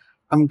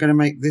 I'm going to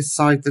make this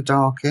side the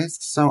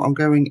darkest. So I'm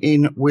going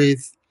in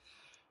with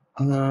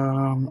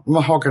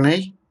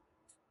mahogany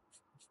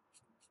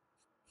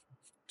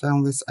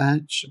down this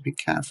edge. Be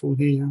careful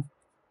here.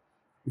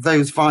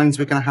 Those vines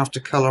we're going to have to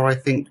colour, I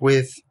think,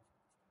 with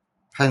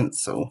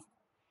pencil.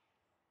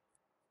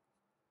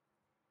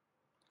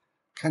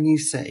 Can you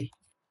see?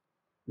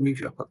 Move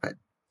you up a bit.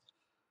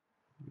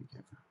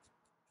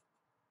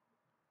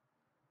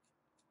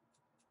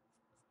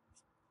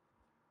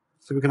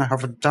 So we're going to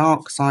have a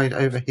dark side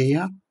over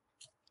here.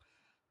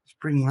 Let's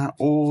bring that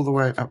all the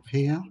way up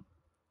here.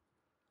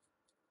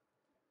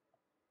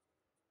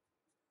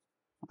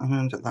 And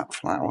under that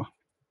flower.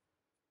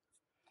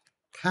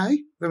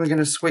 Okay, then we're going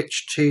to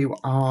switch to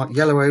our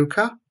yellow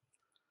ochre.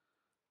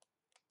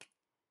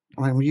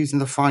 I'm using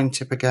the fine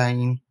tip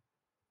again.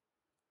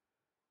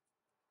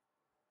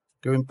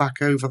 Going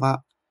back over that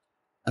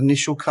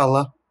initial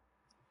colour.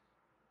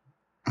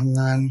 And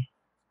then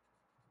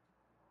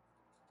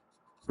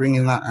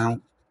bringing that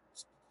out.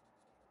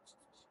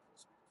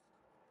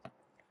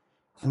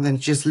 And then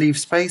just leave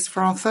space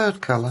for our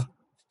third colour.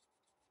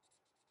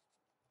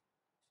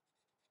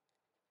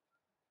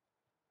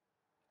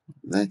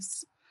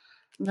 This.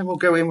 And then we'll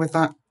go in with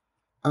that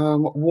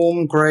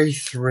warm grey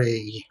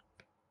 3.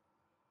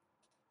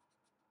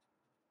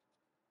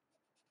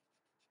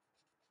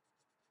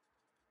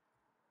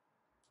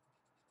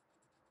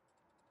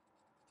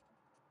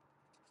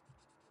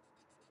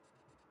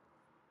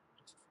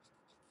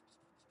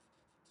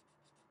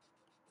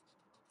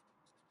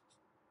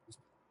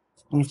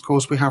 And of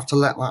course we have to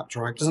let that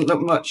dry. It doesn't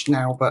look much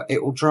now, but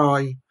it will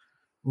dry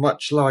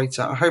much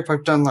lighter. I hope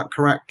I've done that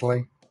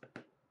correctly.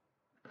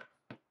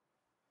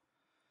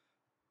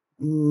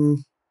 Well,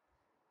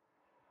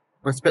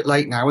 it's a bit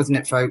late now, isn't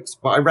it, folks?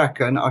 But I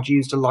reckon I've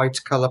used a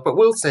lighter colour, but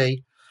we'll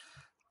see.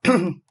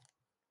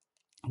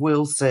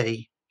 We'll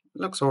see.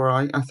 It looks all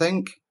right, I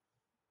think.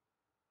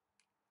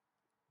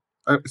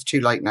 Oh, it's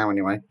too late now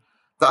anyway.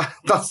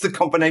 That's the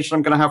combination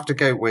I'm going to have to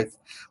go with.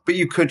 But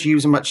you could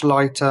use a much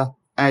lighter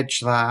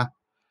edge there.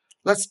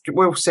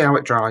 We'll see how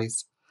it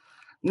dries.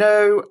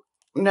 No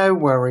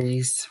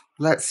worries.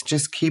 Let's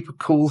just keep a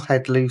cool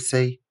head,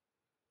 Lucy.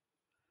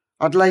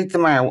 I'd laid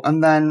them out,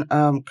 and then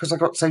because I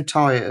got so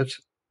tired,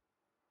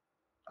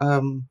 I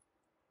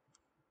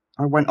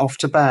went off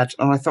to bed,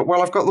 and I thought,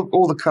 well, I've got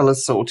all the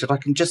colours sorted. I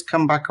can just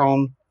come back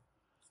on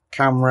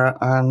camera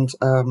and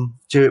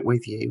do it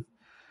with you.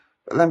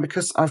 But then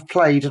because I've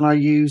played and I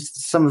used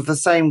some of the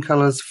same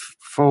colours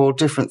for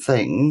different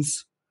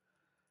things,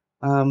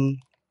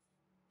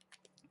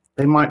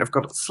 they might have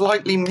got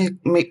slightly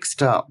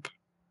mixed up.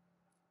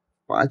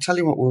 But I tell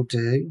you what we'll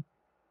do.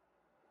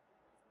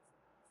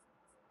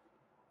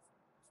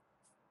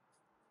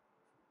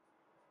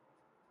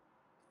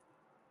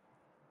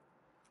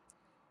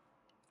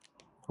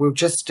 We'll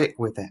just stick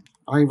with it.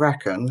 I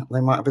reckon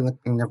they might have been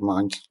never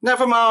mind.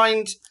 Never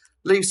mind!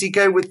 Lucy,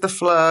 go with the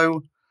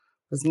flow.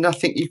 There's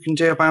nothing you can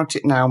do about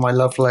it now, my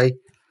lovely.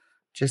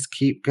 Just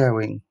keep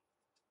going.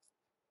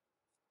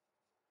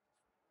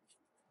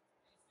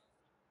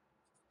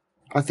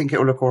 I think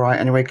it'll look all right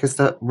anyway, because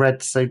the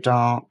red's so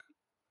dark.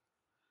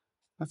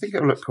 I think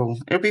it'll look cool.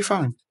 It'll be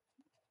fine.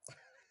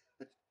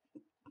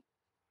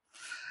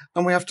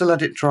 And we have to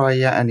let it dry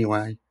yet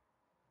anyway.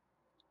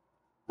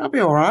 That'll be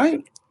all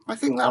right. I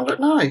think that'll look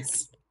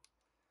nice.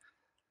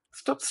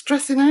 Stop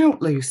stressing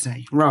out,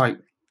 Lucy. Right.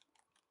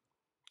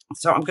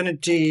 So I'm going to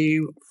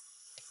do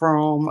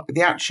from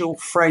the actual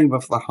frame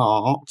of the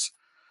heart.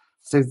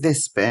 So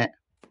this bit,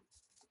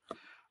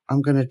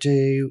 I'm going to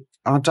do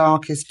our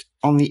darkest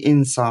on the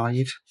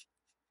inside.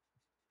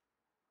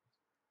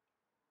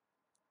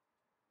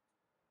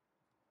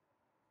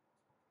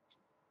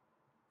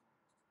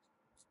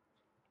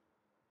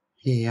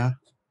 Here.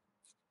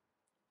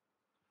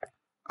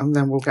 And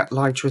then we'll get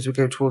lighter as we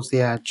go towards the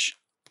edge.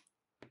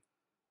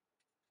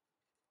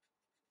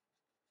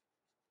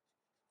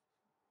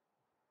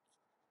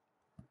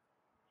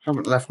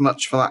 Haven't left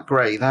much for that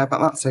grey there, but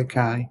that's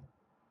okay.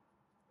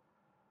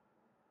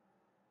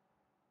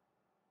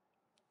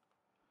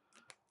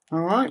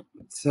 Alright,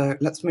 so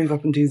let's move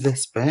up and do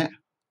this bit.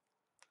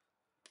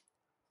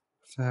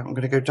 So I'm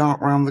going to go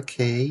dark round the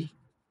key.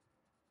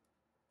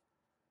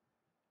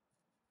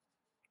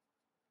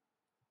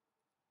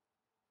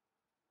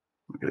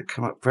 I'm going to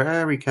come up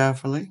very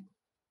carefully.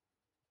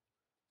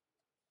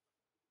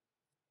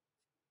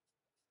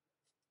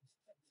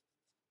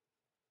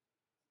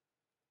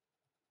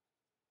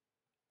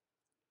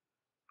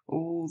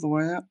 All the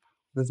way up.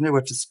 There's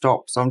nowhere to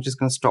stop, so I'm just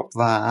going to stop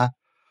there.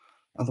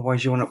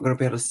 Otherwise you're not going to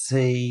be able to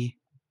see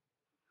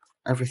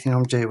everything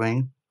I'm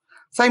doing.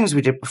 Same as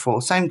we did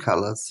before, same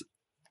colours.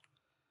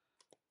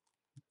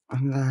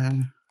 And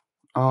then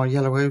our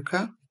yellow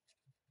ochre.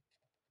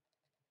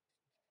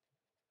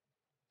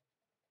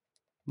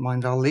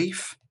 Mind our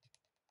leaf.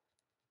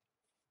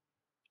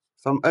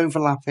 So I'm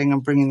overlapping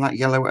and bringing that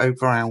yellow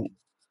ochre out.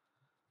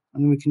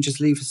 And we can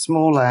just leave a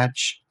small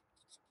edge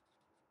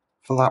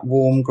for that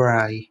warm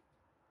grey.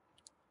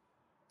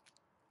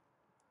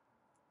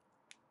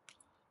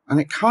 And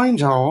it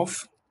kind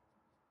of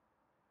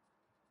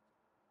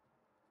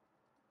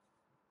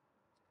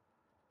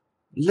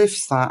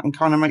lifts that and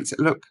kind of makes it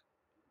look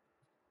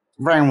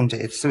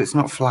rounded, so it's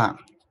not flat.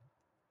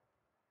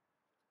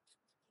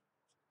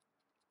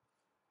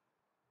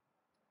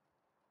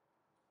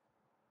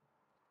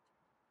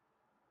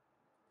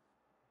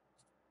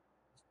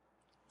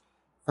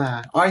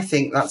 There. I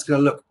think that's going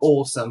to look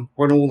awesome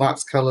when all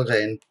that's coloured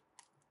in.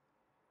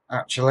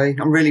 Actually,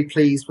 I'm really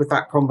pleased with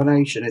that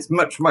combination. It's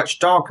much, much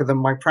darker than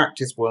my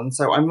practice one,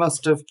 so I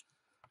must have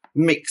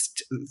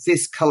mixed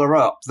this colour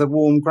up, the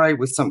warm grey,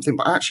 with something,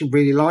 but I actually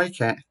really like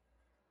it.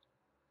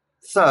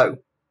 So,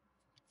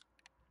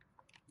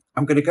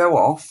 I'm going to go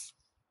off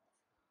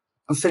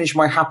and finish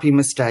my happy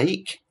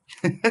mistake.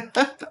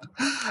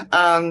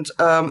 And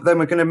then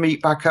we're going to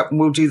meet back up and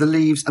we'll do the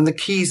leaves and the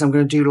keys. I'm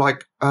going to do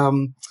like,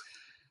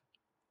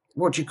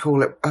 what do you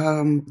call it?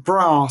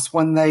 Brass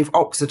when they've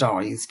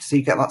oxidised. So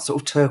you get that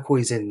sort of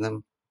turquoise in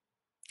them.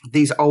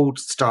 These old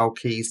style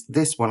keys.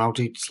 This one I'll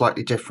do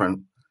slightly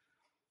different.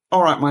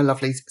 All right, my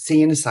lovelies. See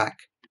you in a sec.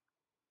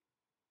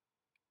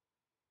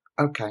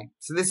 Okay,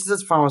 so this is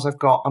as far as I've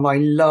got, and I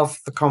love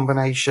the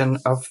combination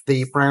of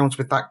the browns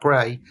with that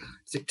grey.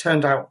 So it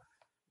turned out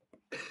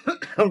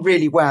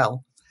really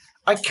well.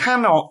 I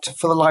cannot,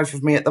 for the life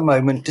of me at the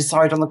moment,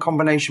 decide on the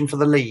combination for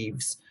the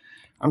leaves.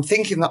 I'm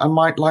thinking that I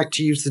might like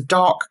to use the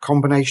dark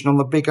combination on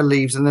the bigger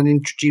leaves and then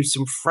introduce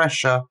some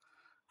fresher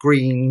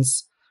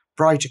greens,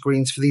 brighter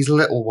greens for these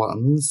little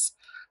ones.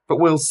 But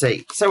we'll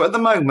see. So at the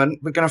moment,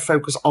 we're going to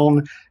focus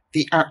on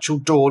the actual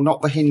door,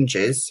 not the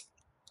hinges.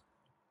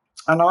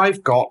 And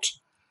I've got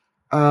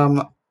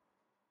brown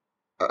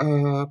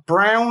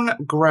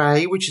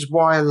grey, which is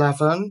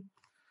Y11.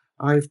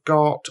 I've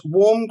got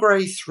warm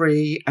grey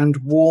 3 and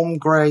warm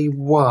grey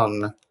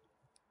 1.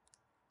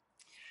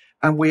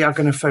 And we are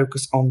going to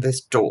focus on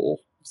this door.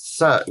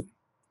 So,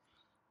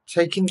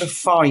 taking the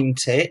fine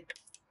tip,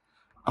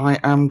 I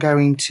am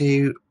going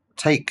to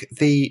take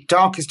the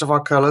darkest of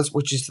our colours,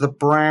 which is the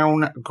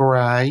brown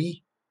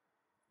grey,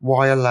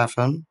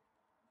 Y11.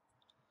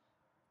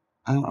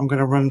 And I'm going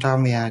to run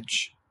down the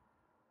edge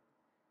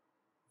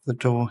of the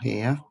door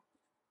here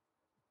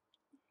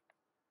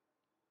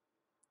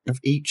of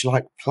each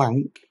like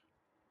plank.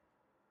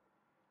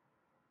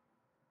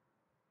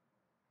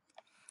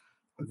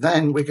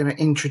 Then we're going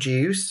to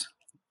introduce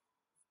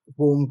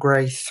warm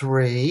grey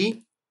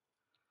 3.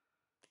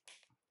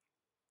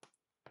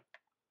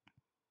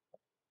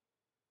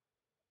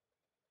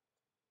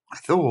 I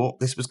thought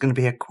this was going to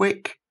be a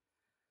quick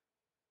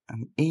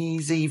and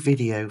easy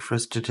video for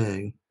us to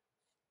do.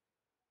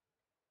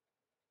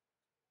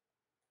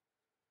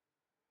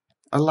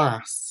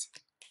 Alas.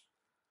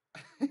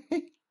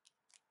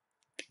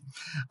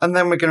 And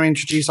then we're going to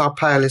introduce our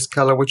palest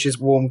colour, which is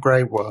warm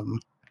grey 1.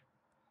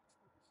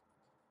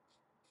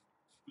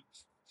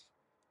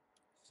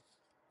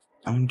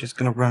 I'm just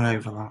going to run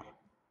over that.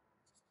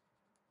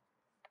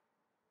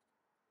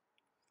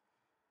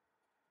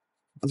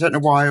 I don't know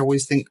why I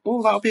always think,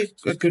 oh, that'll be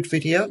a good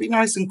video. It'll be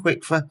nice and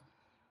quick for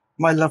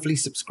my lovely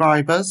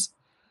subscribers.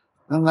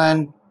 And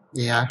then,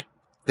 yeah,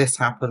 this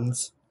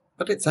happens.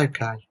 But it's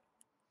okay.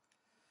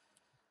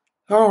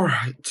 All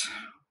right.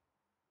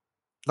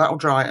 That'll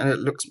dry and it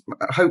looks,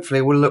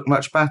 hopefully will look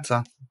much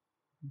better.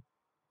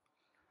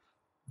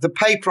 The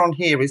paper on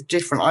here is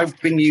different. I've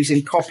been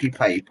using copy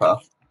paper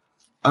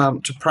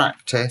to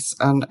practice,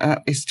 and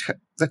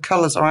the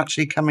colours are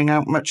actually coming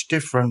out much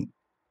different.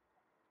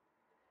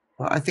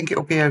 But I think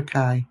it'll be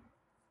okay.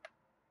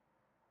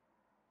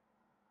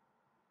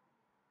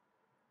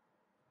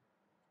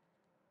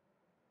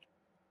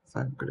 So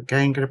I'm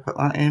going to put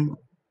that in.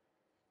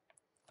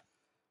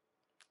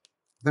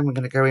 Then we're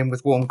going to go in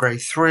with warm grey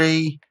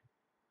 3.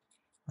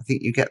 I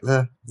think you get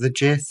the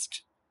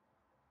gist.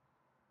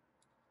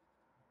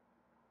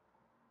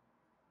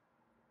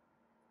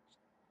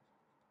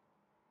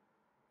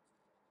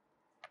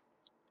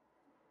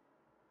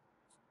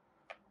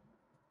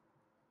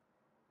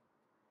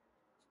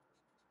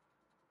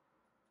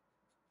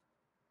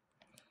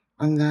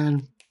 And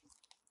then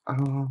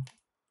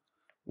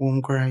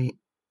warm grey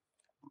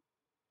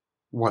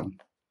 1.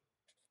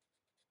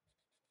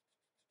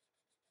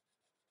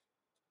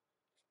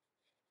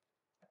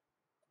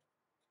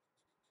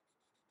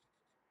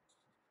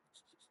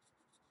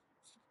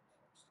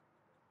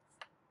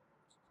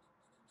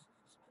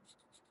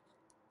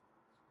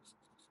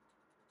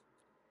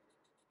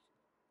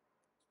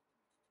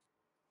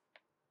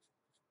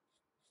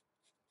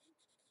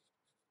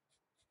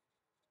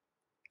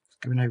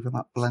 Going over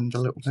that blend a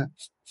little bit.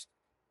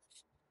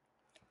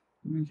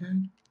 There we go.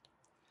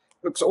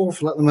 Looks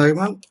awful at the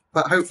moment,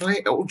 but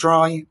hopefully it will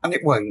dry, and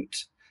it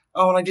won't.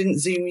 Oh, and I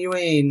didn't zoom you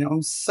in.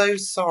 I'm so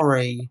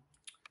sorry.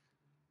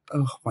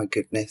 Oh, my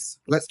goodness.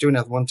 Let's do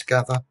another one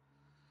together.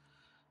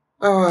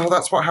 Oh,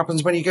 that's what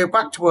happens when you go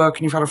back to work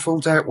and you've had a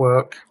full day at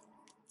work.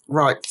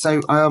 Right,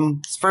 so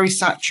it's very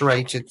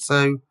saturated,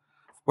 so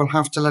we'll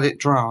have to let it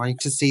dry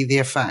to see the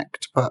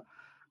effect. But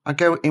I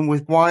go in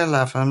with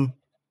Y11.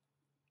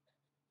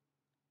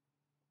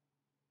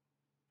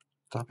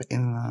 Dab it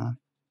in there.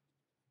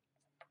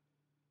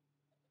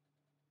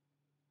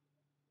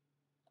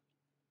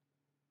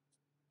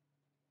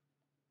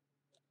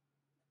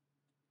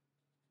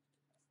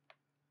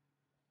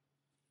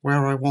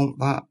 Where I want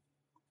that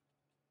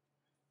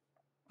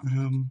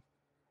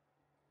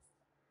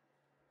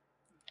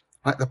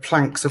like the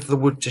planks of the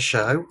wood to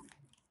show.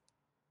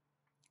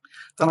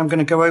 Then I'm going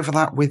to go over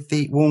that with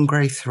the warm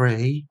grey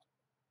 3.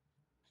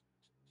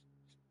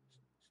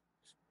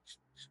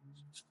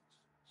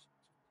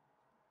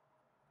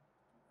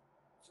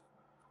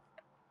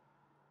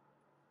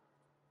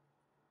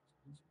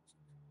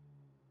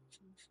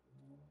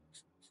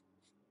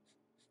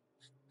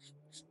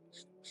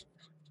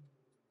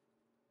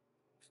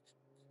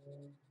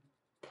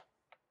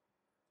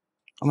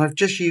 And I've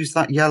just used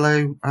that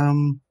yellow,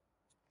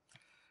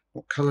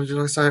 what colour did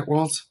I say it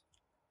was?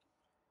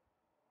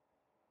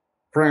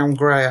 Brown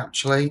grey,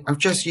 actually. I've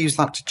just used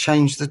that to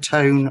change the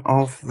tone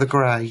of the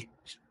grey.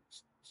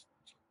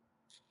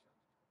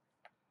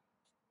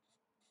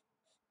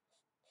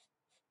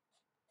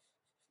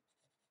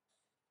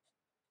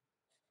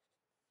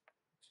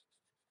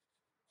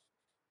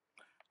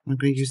 I'm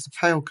going to use the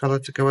pale colour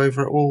to go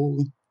over it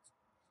all.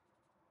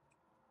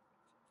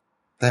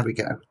 There we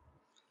go.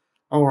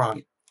 All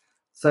right.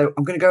 So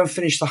I'm going to go and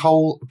finish the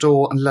whole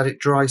door and let it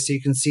dry so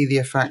you can see the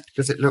effect,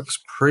 because it looks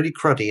pretty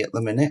cruddy at the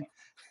minute.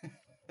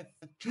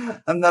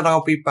 And then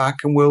I'll be back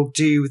and we'll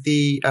do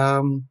the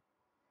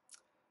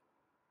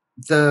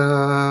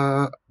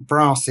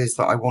brasses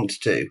that I want to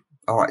do.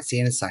 All right, see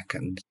you in a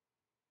second.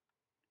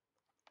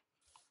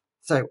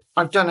 So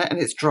I've done it and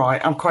it's dry.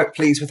 I'm quite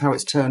pleased with how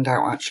it's turned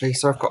out, actually.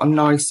 So I've got a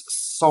nice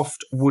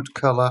soft wood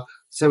colour,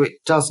 so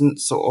it doesn't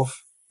sort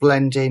of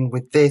blend in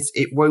with this.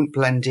 It won't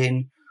blend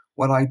in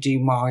when I do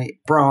my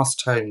brass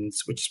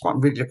tones, which is what I'm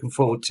really looking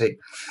forward to.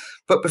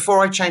 But before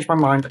I change my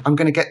mind, I'm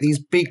going to get these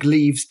big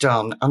leaves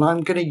done, and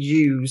I'm going to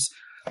use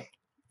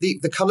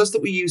the colours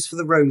that we use for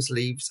the rose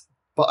leaves,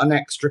 but an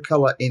extra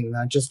colour in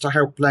there just to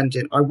help blend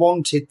in. I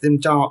wanted them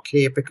dark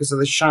here because of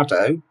the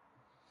shadow,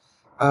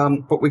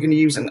 but we're going to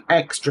use an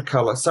extra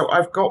colour. So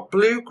I've got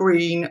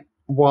blue-green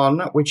 1,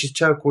 which is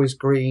turquoise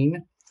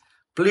green,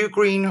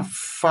 blue-green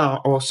 5,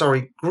 or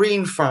sorry,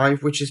 green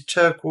 5, which is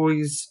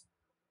turquoise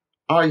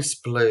ice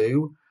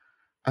blue,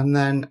 and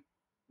then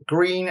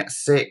green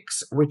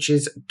 6, which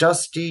is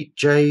dusty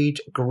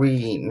jade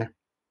green.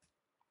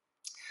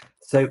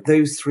 So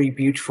those 3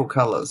 beautiful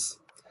colours.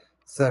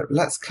 So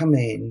let's come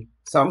in.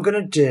 So I'm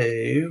going to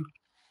do,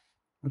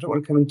 I don't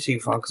want to come in too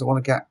far because I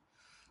want to get,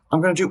 I'm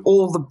going to do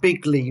all the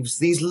big leaves.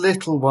 These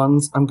little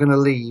ones I'm going to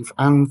leave,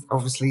 and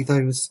obviously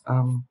those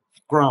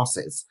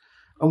grasses.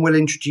 And we'll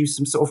introduce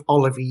some sort of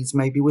olives,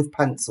 maybe with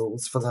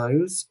pencils for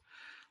those.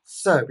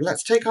 So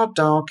let's take our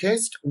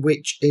darkest,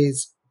 which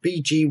is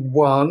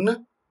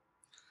BG1.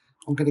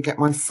 I'm going to get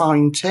my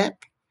fine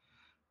tip,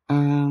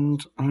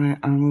 and I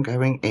am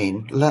going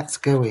in. Let's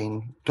go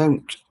in.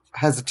 Don't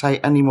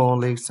hesitate anymore,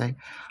 Lucy.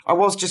 I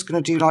was just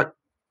going to do like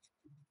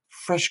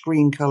fresh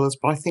green colours,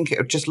 but I think it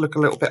would just look a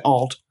little bit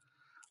odd.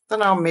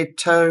 Then our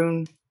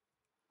mid-tone,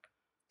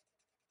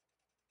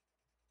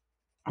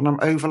 and I'm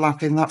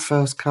overlapping that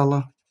first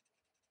colour.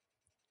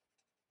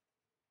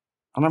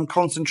 And I'm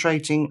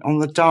concentrating on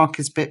the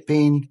darkest bit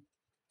being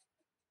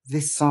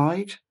this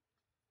side.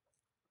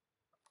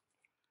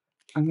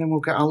 And then we'll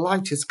get our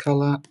lightest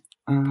colour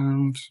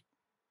and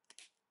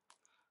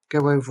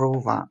go over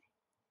all that.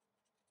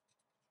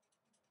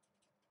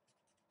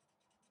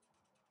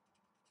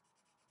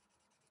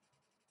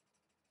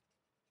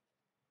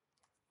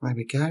 There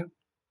we go.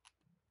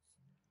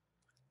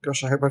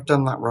 Gosh, I hope I've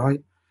done that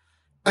right.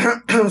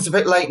 It's a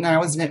bit late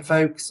now, isn't it,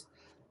 folks?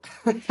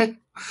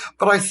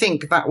 But I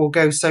think that will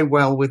go so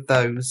well with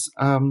those.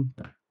 And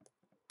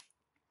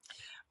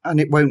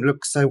it won't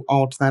look so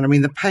odd then. I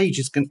mean, the page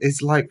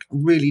is like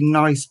really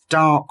nice,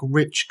 dark,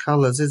 rich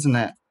colours, isn't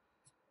it?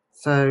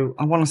 So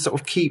I want to sort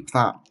of keep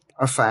that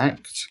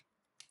effect.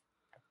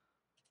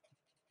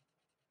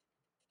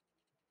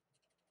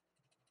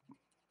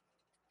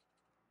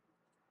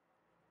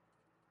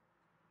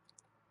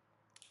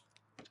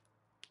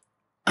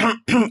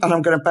 And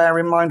I'm going to bear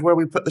in mind where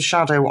we put the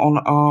shadow on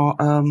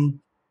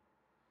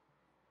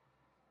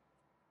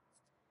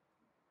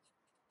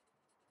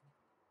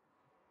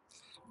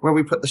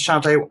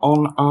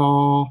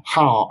our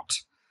heart.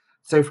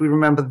 So if we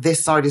remember,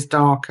 this side is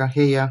darker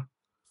here,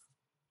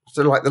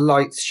 so like the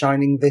light's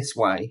shining this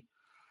way,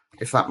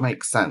 if that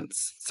makes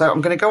sense. So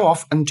I'm going to go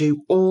off and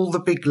do all the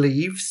big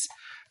leaves,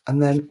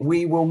 and then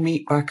we will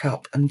meet back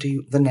up and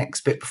do the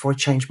next bit before I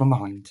change my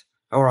mind.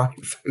 All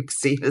right, folks,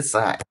 see you in a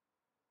sec.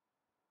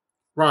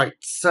 Right,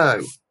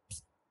 so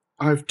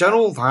I've done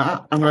all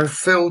that, and I've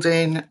filled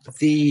in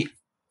the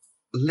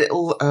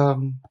little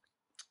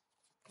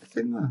what's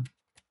in there?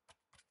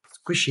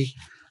 Squishy.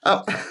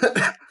 Oh,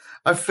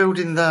 I've filled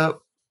in the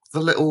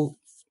little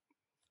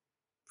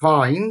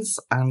vines,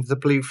 and the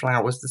blue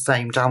flowers the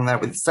same down there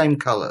with the same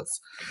colours.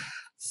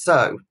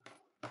 So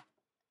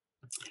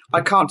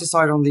I can't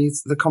decide on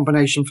the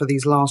combination for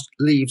these last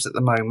leaves at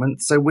the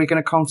moment. So we're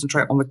going to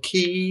concentrate on the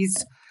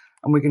keys,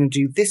 and we're going to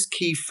do this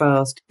key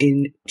first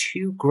in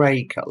 2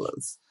 grey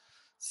colours.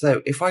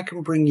 So if I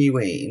can bring you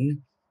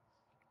in,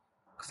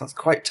 because that's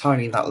quite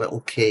tiny, that little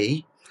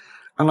key.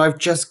 And I've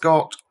just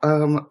got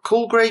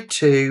Cool Grey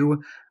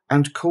 2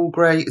 and Cool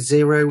Grey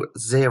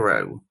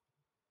 00.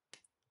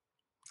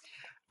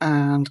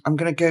 And I'm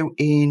going to go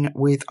in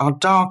with our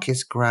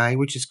darkest grey,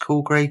 which is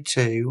Cool Grey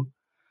 2,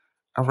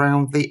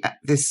 around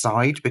this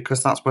side,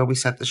 because that's where we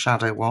said the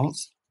shadow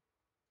was.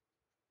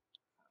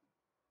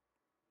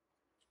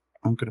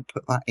 I'm going to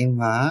put that in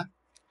there.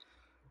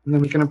 And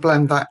then we're going to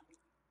blend that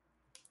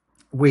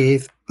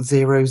with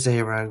 0,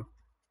 0.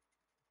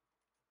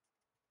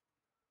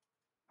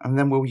 And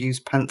then we'll use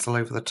pencil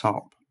over the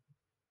top.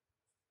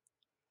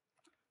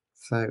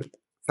 So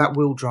that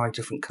will dry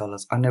different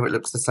colours. I know it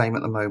looks the same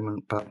at the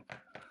moment, but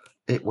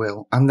it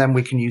will. And then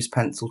we can use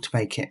pencil to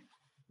make it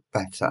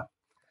better.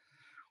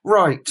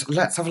 Right,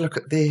 let's have a look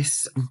at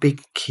this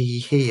big key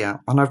here.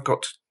 And I've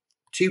got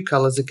 2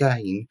 colours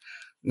again.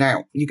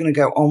 Now, you're going to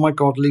go, oh my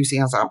God, Lucy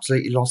has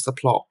absolutely lost the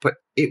plot. But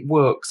it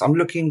works. I'm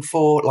looking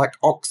for like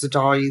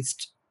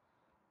oxidised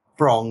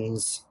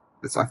bronze.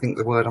 That's, I think,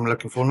 the word I'm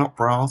looking for. Not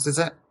brass, is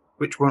it?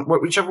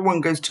 Whichever one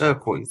goes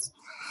turquoise.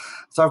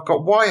 So I've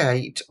got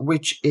Y8,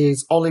 which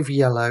is olive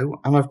yellow,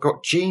 and I've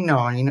got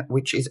G9,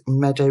 which is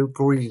meadow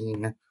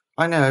green.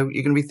 I know,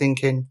 you're going to be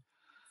thinking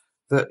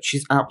that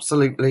she's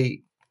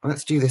absolutely...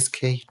 Let's do this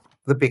key,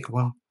 the big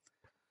one.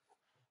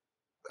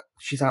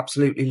 She's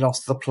absolutely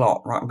lost the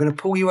plot. Right, I'm going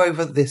to pull you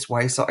over this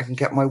way so I can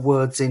get my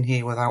words in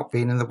here without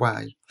being in the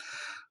way.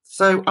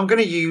 So I'm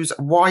going to use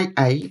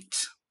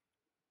Y8,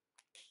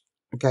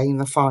 again,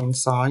 the fine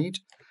side,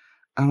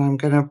 and I'm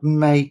going to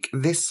make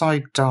this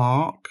side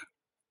dark.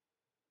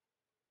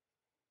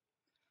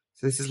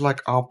 So this is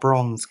like our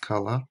bronze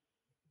colour.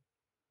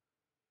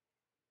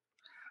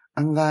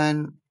 And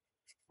then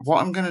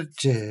what I'm going to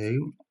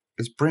do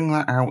is bring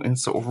that out in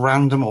sort of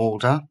random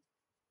order.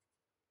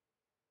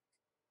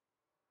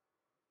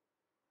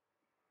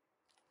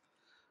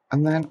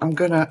 And then I'm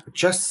going to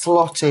just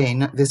slot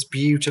in this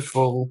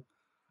beautiful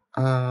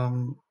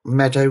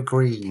meadow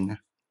green.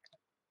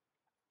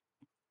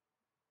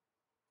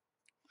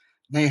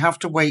 Now you have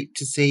to wait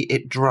to see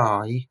it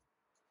dry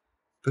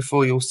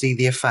before you'll see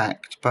the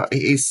effect, but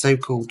it is so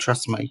cool,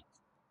 trust me.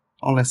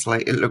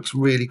 Honestly, it looks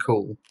really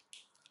cool.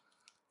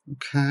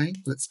 Okay,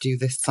 let's do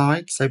this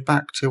side. So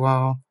back to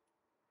our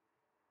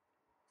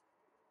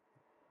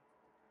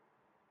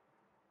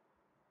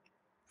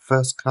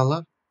first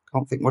colour.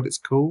 Can't think what it's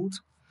called.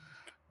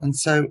 And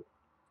so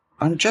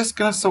I'm just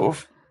going to sort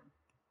of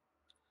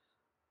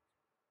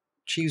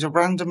choose a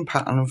random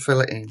pattern and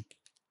fill it in.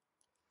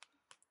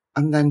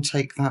 And then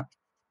take that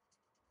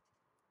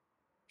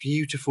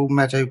beautiful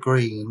meadow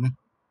green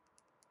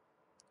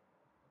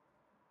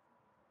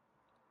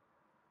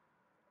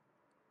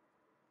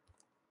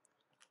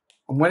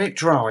and when it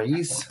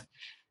dries,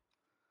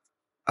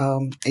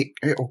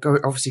 it'll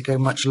obviously go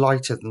much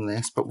lighter than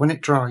this, but when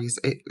it dries,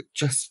 it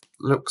just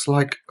looks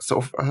like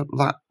sort of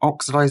that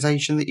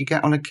oxidization that you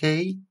get on a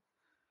key,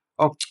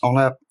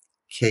 on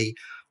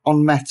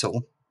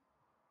metal.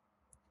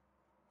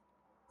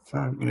 So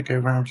I'm going to go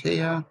around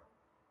here.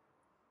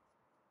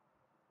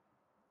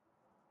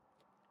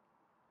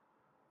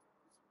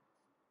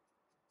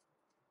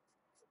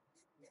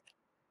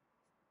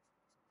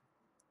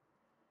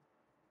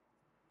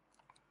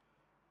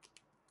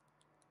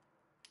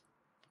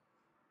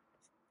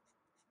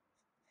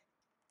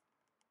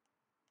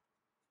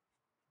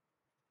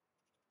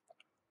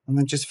 And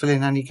then just fill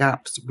in any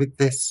gaps with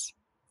this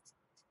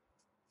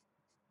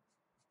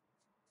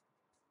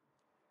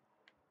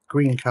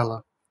green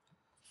colour.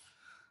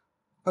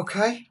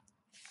 Okay,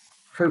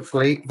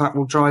 hopefully that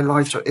will dry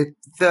lighter.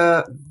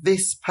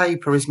 This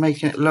paper is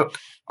making it look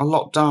a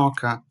lot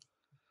darker.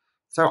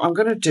 So I'm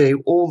going to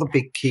do all the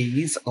big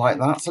keys like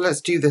that. So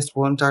let's do this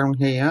one down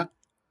here.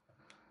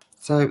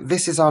 So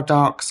this is our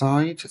dark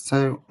side.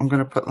 So I'm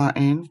going to put that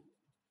in.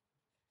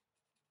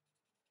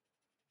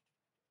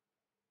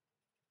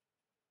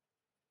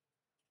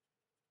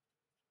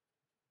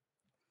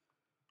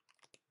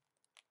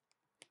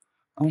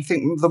 I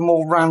think the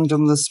more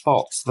random the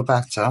spots, the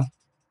better.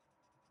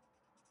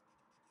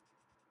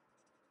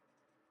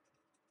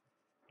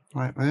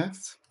 Like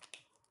this.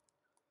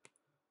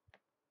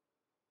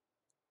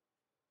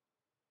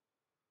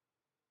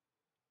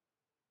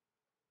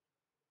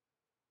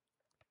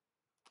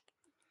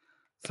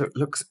 So it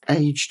looks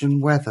aged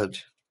and weathered.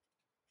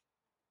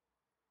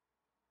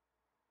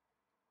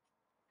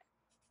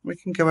 We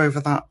can go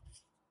over that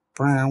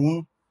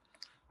brown.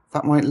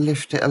 That might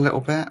lift it a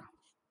little bit.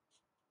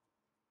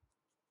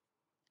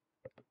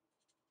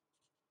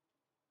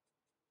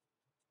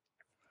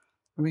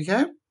 There we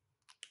go.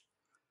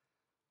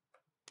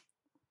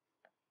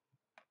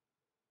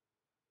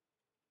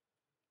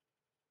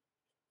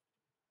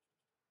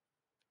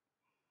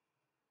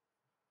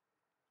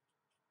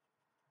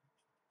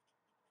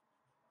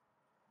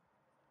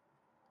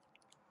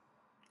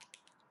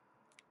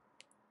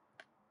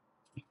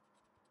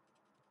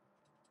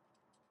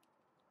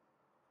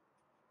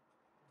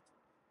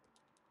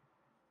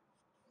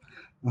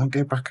 I'll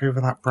go back over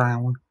that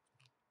brown.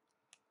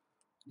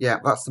 Yeah,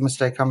 that's the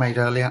mistake I made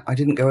earlier. I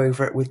didn't go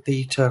over it with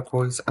the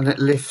turquoise, and it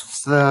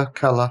lifts the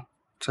colour.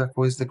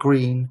 Turquoise, the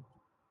green.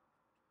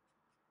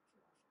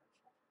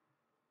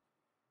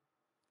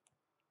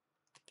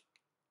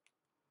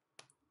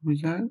 There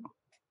we go.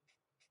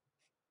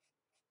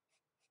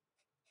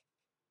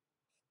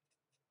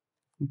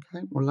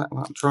 Okay, we'll let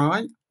that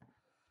dry.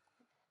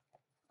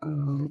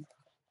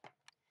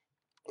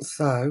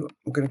 So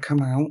I'm going to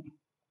come out.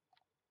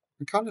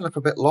 I kind of look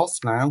a bit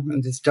lost now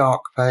in this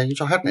dark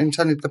page. I hadn't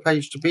intended the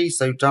page to be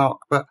so dark,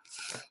 but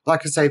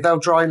like I say, they'll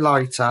dry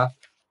lighter,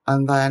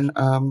 and then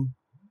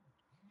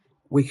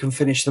we can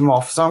finish them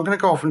off. So I'm going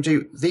to go off and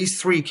do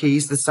these 3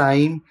 keys the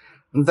same,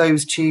 and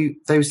those 3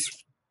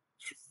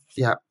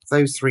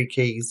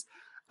 keys,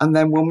 and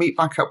then we'll meet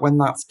back up when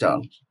that's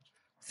done.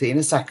 See you in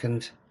a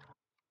second.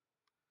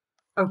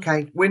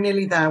 Okay, we're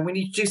nearly there. We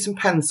need to do some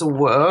pencil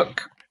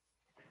work.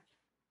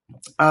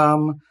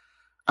 And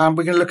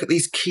we're going to look at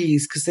these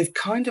keys because they've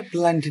kind of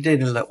blended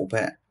in a little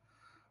bit.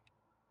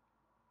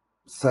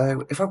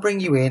 So if I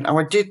bring you in,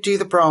 I did do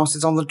the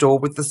brasses on the door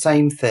with the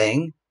same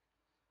thing.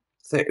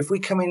 So if we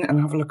come in and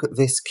have a look at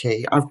this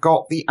key, I've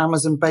got the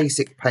Amazon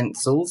Basic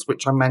pencils,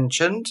 which I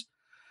mentioned.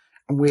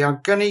 And we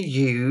are going to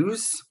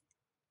use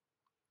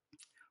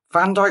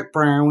Van Dyke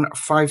Brown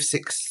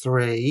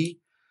 563,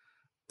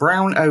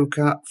 Brown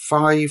Ochre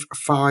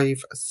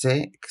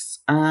 556,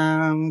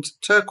 and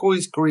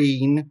Turquoise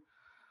Green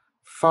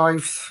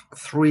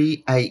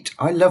 538.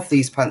 I love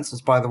these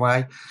pencils, by the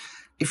way.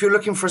 If you're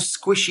looking for a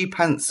squishy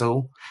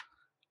pencil,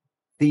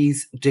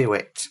 these do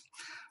it.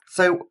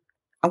 So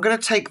I'm going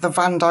to take the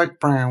Van Dyke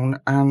Brown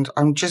and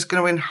I'm just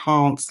going to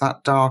enhance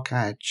that dark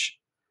edge.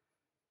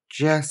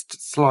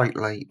 Just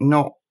slightly,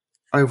 not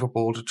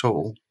overboard at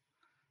all.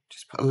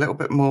 Just put a little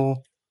bit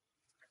more,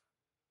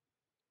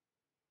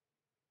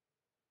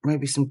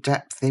 maybe some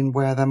depth in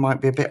where there might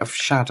be a bit of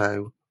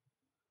shadow.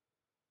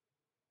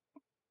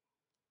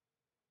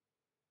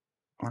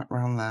 Right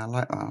round there,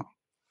 like that.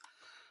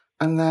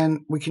 And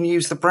then we can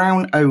use the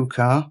brown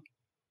ochre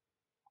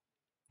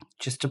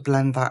just to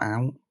blend that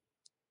out.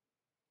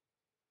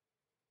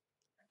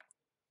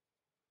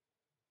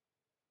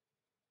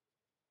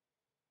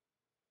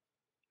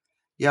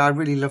 Yeah, I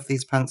really love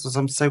these pencils.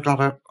 I'm so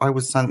glad I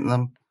was sent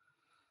them.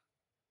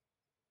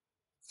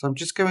 So I'm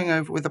just going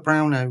over with the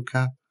brown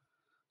ochre,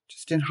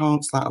 just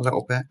enhance that a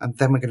little bit, and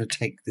then we're going to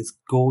take this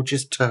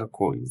gorgeous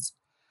turquoise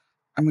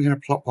and we're going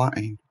to plop that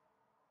in.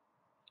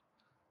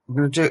 I'm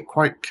going to do it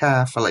quite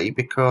carefully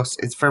because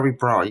it's very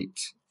bright,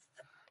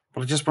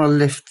 but I just want to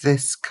lift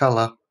this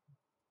colour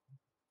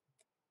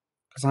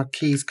because our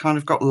keys kind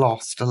of got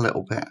lost a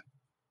little bit.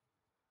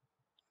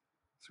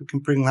 So we can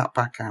bring that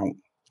back out.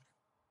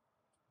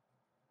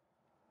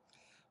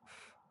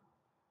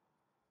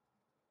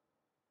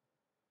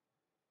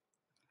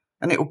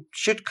 And it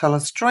should colour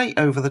straight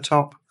over the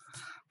top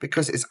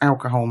because it's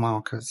alcohol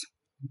markers.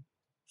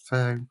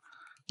 So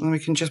then we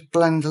can just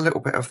blend a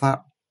little bit of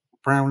that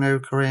brown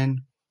ochre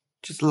in,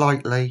 just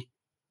lightly.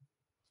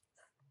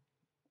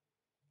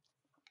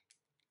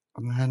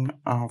 And then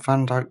our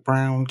Van Dyke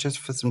Brown just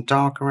for some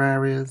darker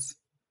areas.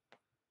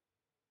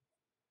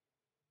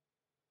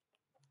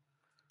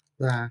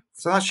 There.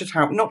 So that should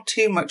help. Not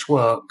too much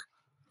work.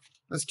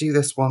 Let's do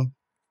this one.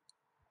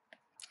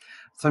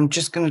 So I'm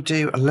just going to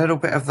do a little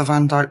bit of the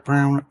Van Dyke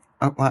Brown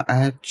up that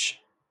edge.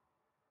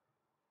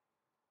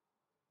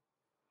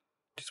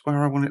 Just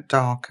where I want it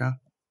darker.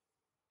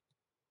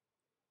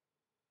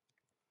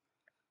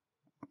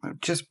 I'll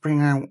just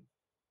bring out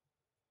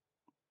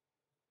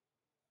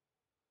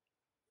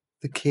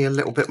the key a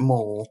little bit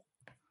more.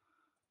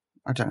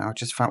 I don't know, I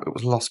just felt it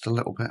was lost a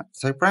little bit.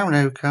 So brown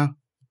ochre,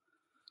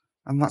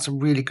 and that's a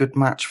really good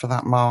match for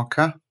that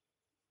marker.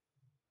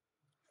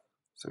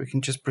 So we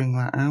can just bring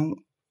that out.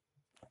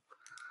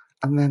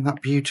 And then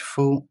that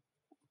beautiful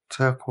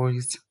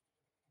turquoise.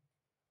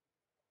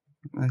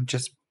 And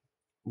just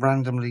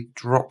randomly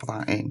drop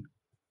that in.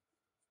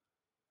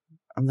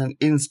 And then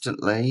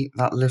instantly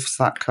that lifts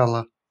that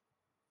colour.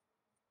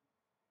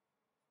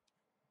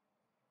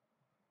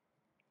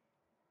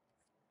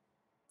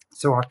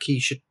 So our key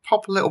should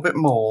pop a little bit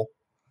more.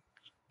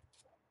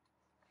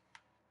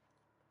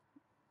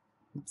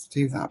 Let's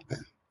do that bit.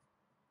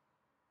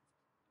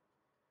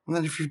 And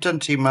then if you've done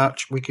too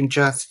much, we can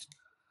just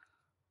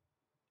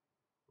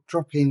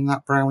drop in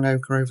that brown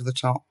ochre over the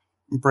top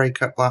and break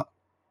up that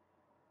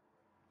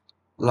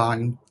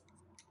line.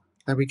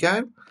 There we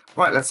go.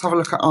 Right, let's have a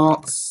look at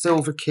our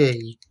silver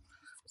key.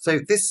 So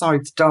this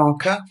side's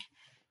darker.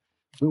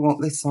 We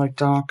want this side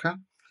darker.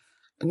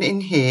 And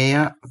in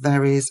here,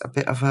 there is a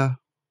bit of a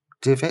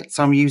divot.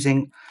 So I'm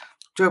using,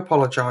 do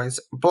apologise,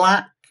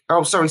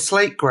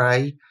 slate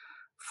grey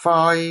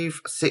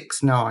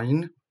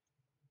 569,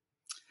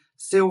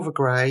 silver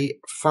grey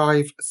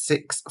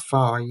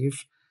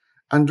 565,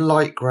 and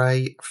light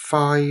grey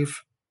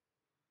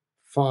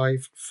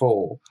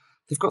 554.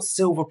 They've got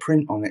silver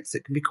print on it, so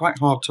it can be quite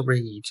hard to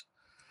read.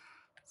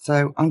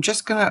 So I'm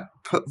just going to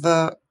put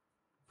the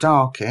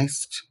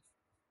darkest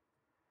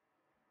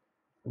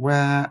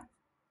where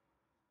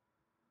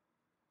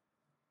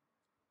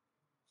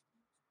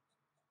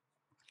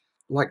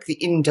like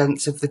the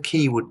indents of the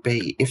key would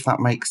be, if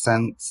that makes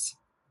sense.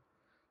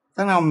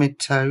 Then our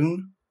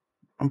mid-tone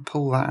and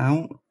pull that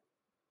out.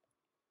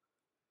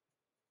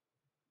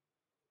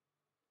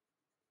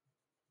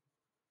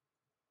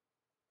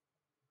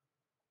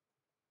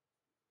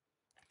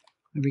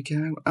 There we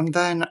go. And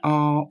then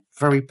our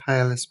very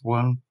palest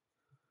one.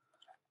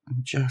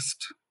 And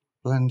just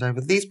blend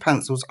over. These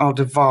pencils are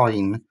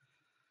divine.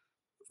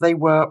 They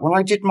were, when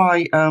I did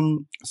my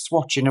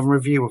swatching and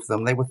review of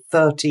them, they were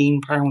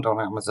 £13 on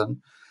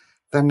Amazon.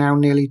 They're now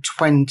nearly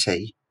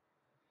 20.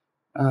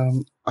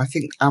 I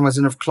think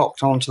Amazon have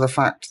clocked on to the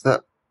fact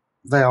that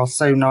they are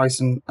so nice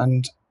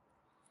and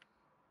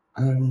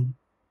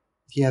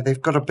yeah,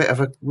 they've got a bit of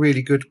a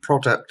really good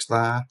product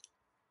there.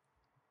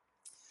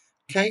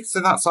 Okay,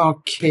 so that's our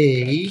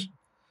key.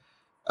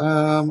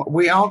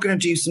 We are going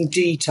to do some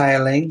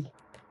detailing.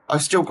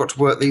 I've still got to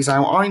work these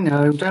out. I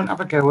know, don't have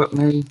a go at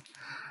me.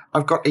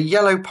 I've got a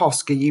yellow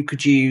Posca. You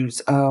could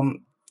use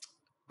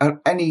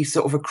any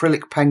sort of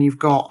acrylic pen you've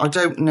got. I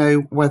don't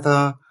know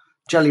whether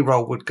Jelly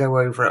Roll would go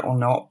over it or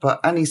not, but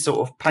any sort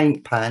of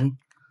paint pen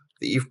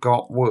that you've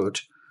got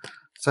would.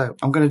 So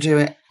I'm going to do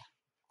it.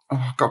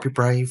 Oh, I've got to be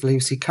brave,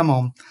 Lucy. Come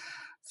on.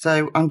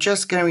 So I'm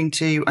just going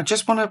to, I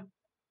just want to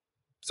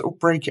sort of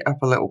break it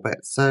up a little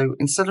bit. So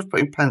instead of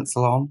putting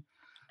pencil on,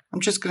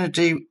 I'm just going to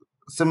do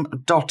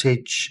some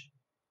dottage,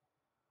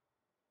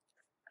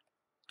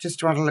 just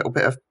to add a little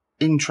bit of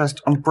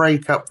interest and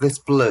break up this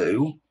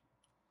blue.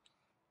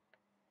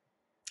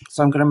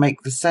 So I'm going to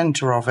make the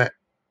centre of it.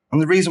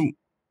 And the reason,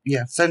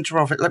 yeah, centre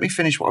of it, let me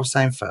finish what I was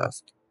saying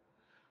first.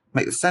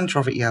 Make the centre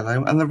of it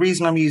yellow. And the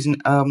reason I'm using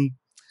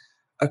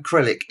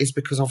acrylic is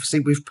because obviously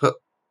we've put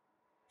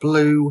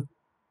blue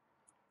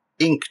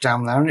ink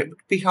down there and it would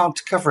be hard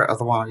to cover it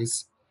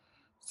otherwise.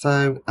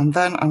 So, and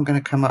then I'm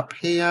going to come up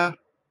here.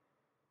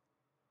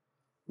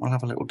 We'll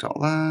have a little dot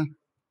there.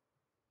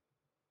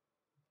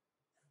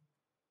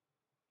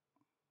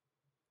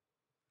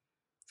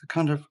 To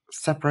kind of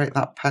separate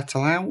that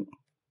petal out.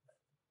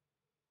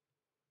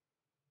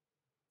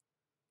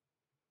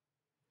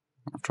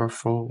 After a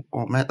full,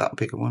 or make that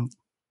bigger one.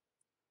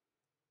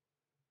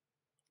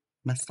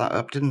 Messed that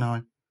up, didn't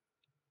I?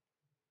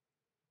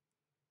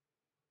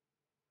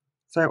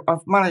 So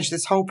I've managed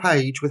this whole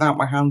page without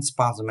my hand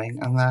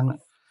spasming, and then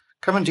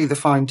come and do the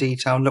fine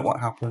detail and look what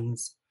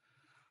happens.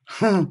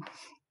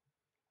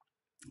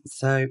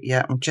 So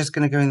yeah, I'm just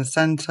going to go in the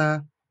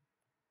centre.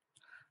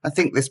 I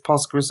think this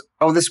Posca is,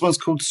 oh, this one's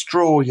called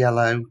straw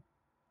yellow,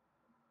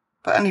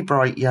 but any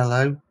bright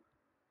yellow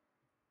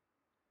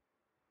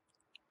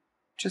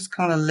just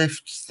kind of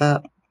lifts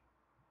that,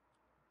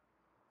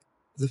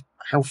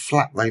 how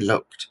flat they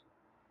looked.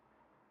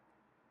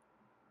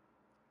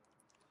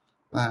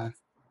 There,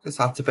 just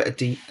adds a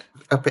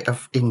bit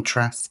of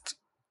interest.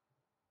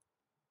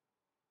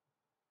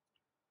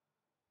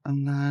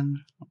 And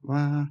then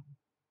there.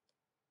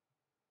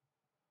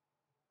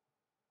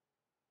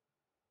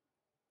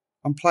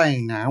 I'm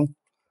playing now,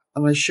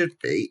 and I should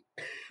be,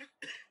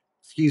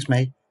 excuse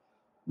me,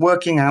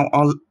 working out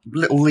our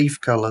little leaf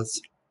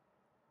colours.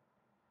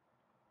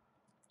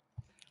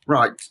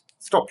 Right,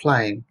 stop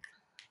playing.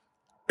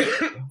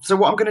 So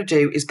what I'm going to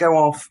do is go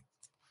off.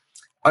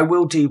 I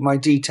will do my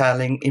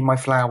detailing in my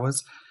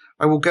flowers.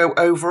 I will go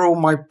over all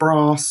my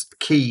brass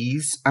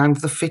keys and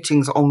the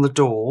fittings on the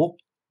door,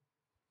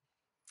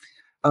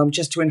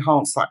 just to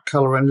enhance that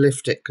colour and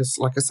lift it, because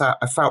like I said,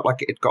 I felt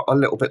like it had got a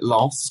little bit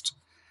lost.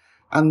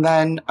 And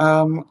then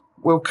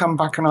we'll come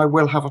back and I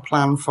will have a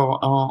plan for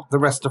the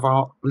rest of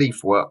our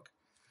leaf work.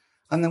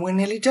 And then we're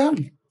nearly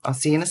done. I'll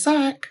see you in a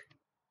sec.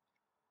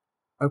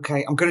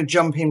 Okay, I'm going to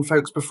jump in,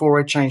 folks, before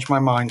I change my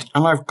mind.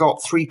 And I've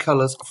got 3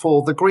 colours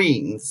for the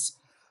greens.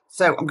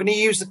 So I'm going to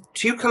use the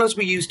 2 colours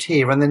we used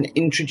here and then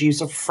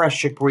introduce a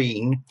fresher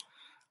green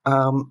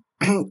to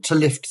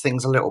lift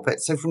things a little bit.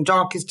 So from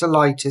darkest to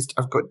lightest,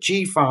 I've got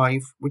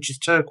G5, which is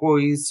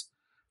turquoise,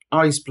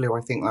 ice blue,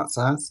 I think that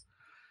says.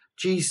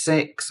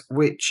 G6,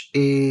 which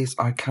is,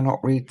 I cannot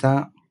read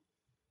that.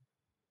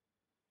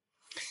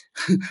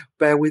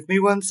 Bear with me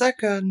 1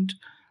 second.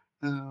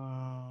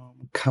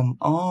 Come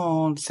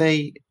on,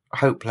 say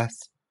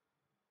hopeless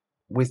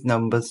with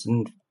numbers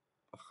and,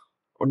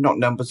 or not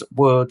numbers,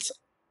 words.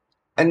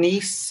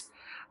 Anise,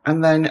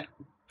 and then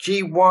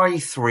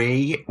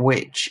GY3,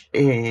 which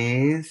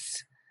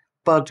is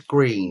bud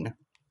green.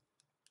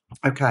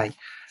 Okay,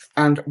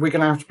 and we're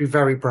going to have to be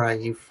very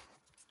brave.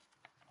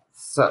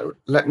 So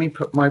let me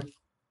put my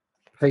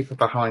paper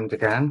behind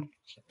again.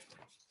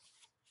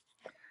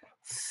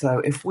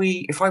 So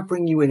if I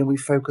bring you in and we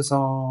focus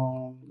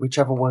on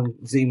whichever one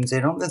zooms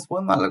in on this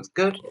one, that looks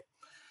good.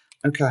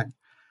 Okay,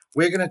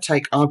 we're going to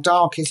take our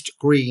darkest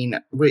green,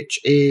 which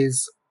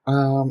is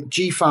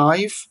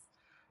G5,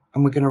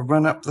 and we're going to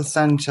run up the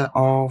centre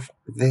of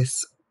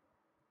this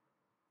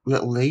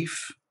little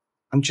leaf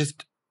and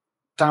just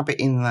dab it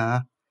in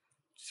there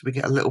so we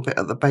get a little bit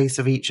at the base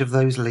of each of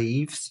those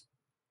leaves.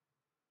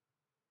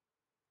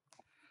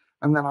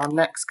 And then our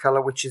next colour,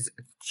 which is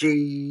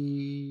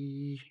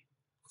G6,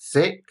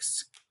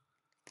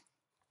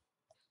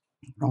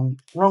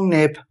 wrong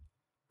nib,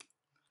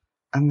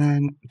 and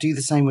then do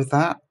the same with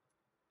that,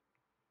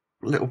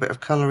 a little bit of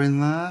colour in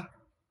there.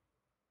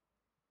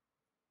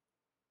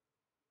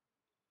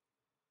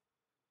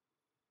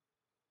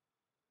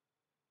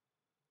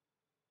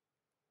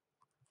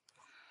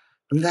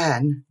 And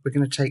then we're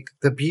going to take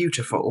the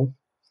beautiful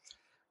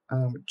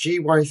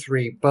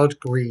GY3 Bud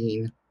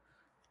Green,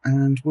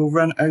 and we'll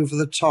run over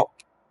the top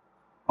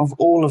of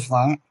all of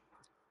that.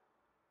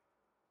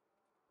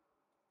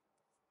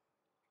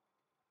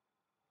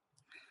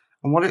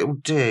 And what it will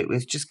do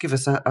is just give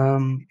us a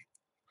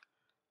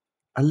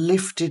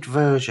lifted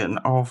version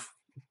of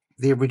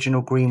the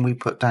original green we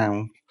put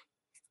down.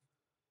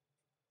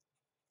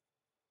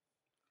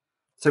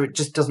 So it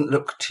just doesn't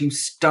look too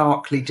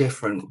starkly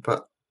different,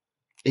 but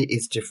it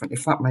is different,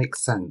 if that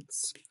makes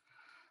sense.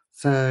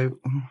 So,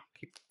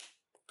 keep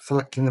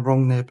selecting the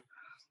wrong nib.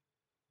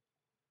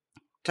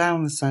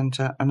 Down the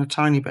centre and a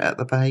tiny bit at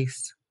the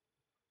base.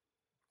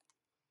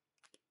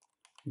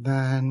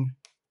 Then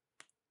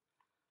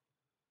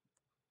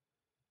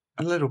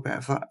a little bit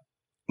of that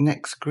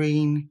next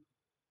green,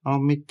 our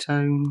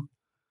mid-tone.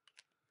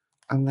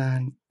 And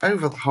then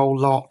over the whole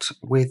lot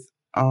with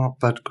our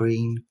bud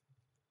green.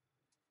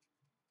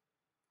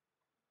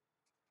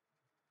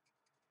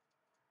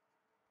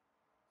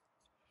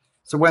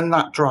 So when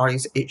that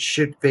dries, it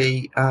should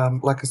be,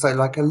 like I say,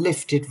 like a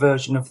lifted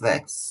version of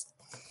this.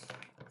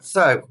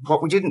 So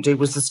what we didn't do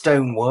was the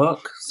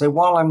stonework. So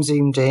while I'm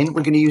zoomed in,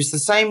 we're going to use the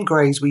same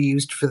greys we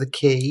used for the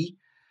key.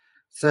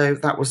 So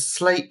that was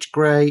slate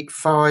grey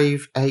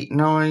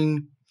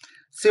 589,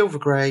 silver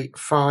grey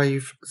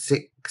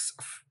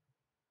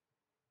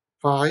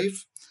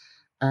 565,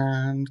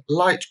 and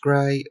light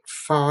grey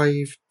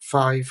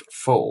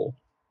 554.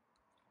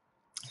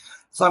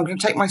 So I'm going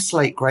to take my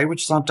slate grey,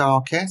 which is our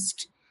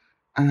darkest,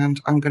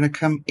 and I'm going to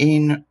come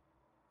in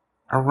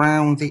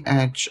around the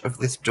edge of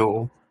this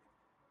door.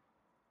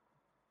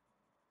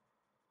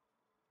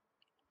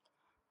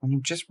 And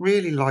I'm just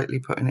really lightly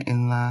putting it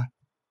in there.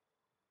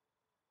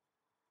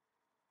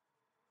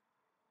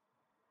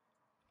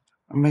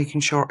 And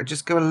making sure I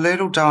just go a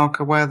little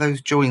darker where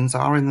those joins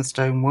are in the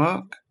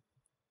stonework.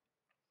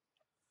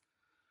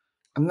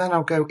 And then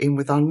I'll go in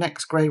with our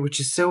next grey,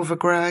 which is silver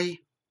grey.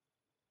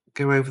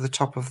 Go over the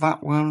top of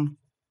that one.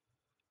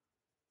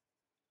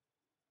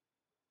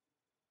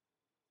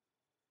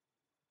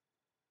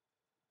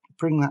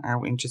 Bring that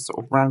out into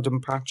sort of random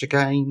patch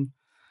again.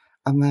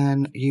 And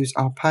then use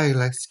our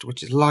palest,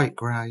 which is light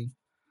grey.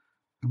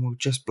 And we'll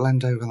just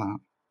blend over that.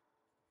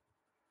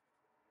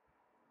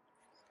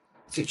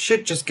 So it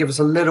should just give us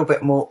a little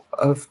bit more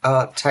of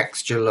a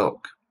texture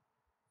look.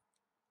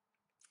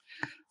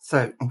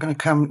 So I'm going to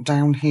come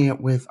down here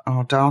with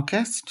our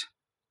darkest.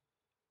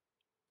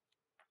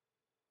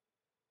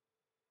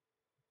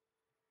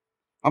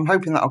 I'm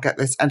hoping that I'll get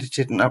this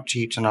edited and up to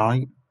you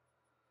tonight.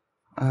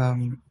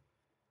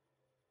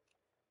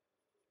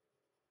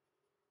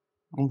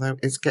 Although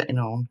it's getting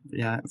on.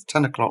 Yeah, it's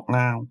 10 o'clock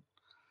now.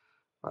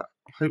 But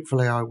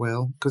hopefully I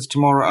will, because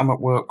tomorrow I'm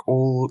at work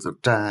all the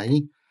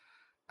day.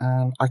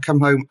 And I come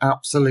home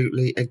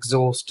absolutely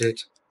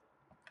exhausted.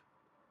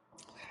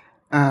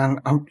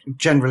 And I'm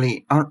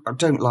generally, I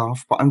don't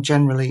laugh, but I'm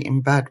generally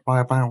in bed by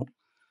about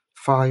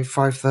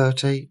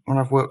 5:30 when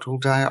I've worked all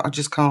day. I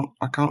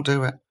can't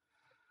do it.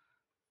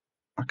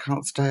 I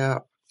can't stay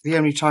up. The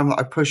only time that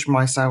I push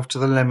myself to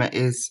the limit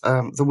is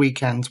the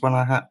weekends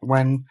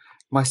when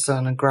my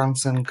son and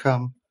grandson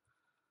come.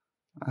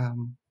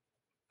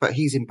 But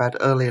he's in bed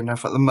early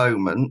enough at the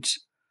moment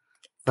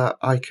that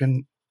I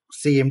can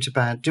see him to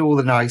bed, do all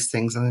the nice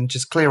things, and then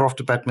just clear off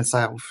to bed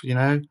myself, you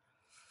know?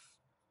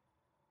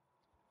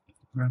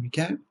 There we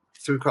go.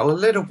 So we've got a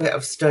little bit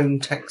of stone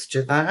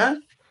texture there.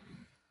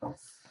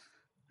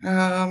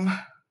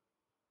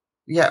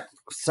 Yeah,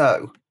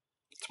 so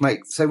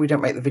we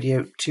don't make the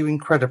video too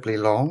incredibly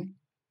long,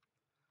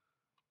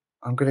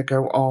 I'm going to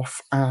go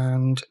off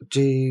and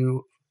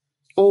do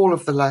all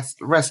of the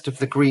rest of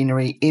the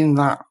greenery in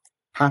that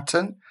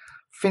pattern,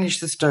 finish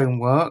the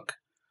stonework,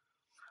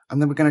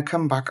 and then we're going to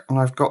come back and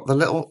I've got the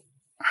little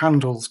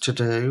handles to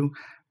do.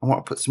 I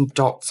want to put some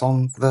dots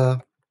on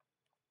the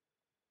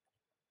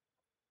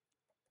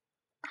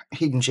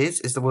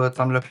hinges is the word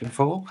I'm looking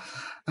for,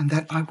 and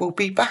then I will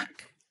be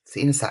back. See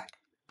you in a sec.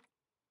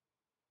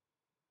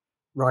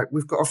 Right,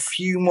 we've got a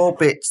few more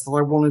bits that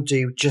I want to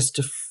do just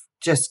to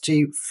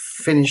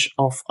finish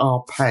off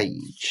our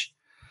page.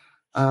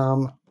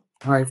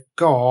 I've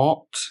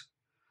got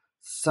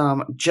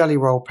some jelly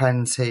roll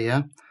pens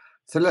here,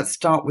 so let's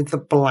start with the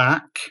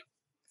black.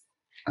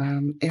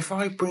 If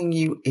I bring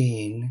you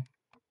in,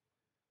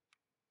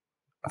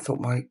 I thought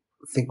my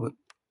thing would,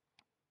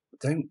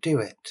 don't do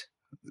it.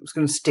 It was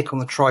going to stick on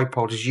the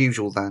tripod as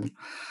usual then.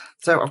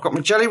 So I've got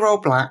my jelly roll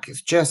black.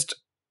 It's just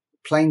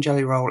plain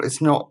jelly roll.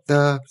 It's not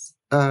the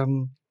what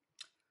do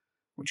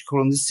you call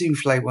them, the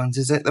souffle ones,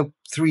 is it? The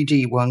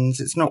 3D ones.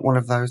 It's not one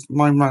of those.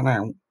 Mine ran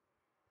out.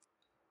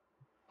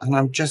 And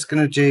I'm just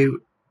going to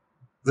do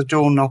the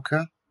door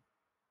knocker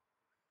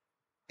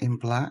in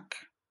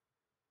black.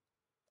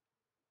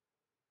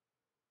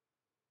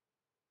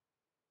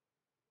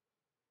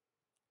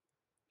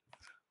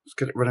 Let's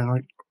get it running.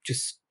 I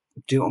just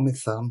do it on my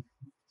thumb.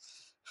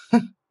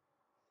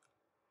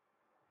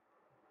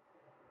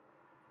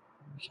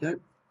 Okay.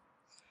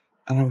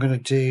 And I'm going to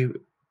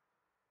do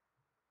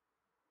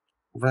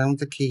round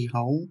the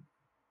keyhole.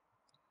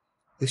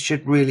 This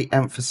should really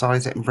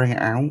emphasize it and bring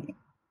it out.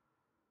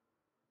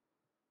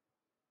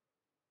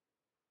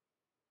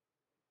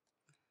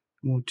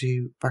 We'll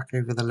do back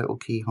over the little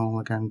keyhole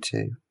again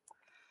too.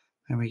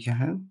 There we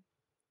go.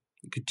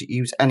 You could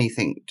use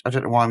anything. I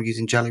don't know why I'm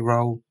using jelly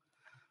roll,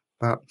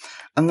 but,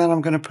 and then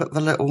I'm going to put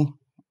the little,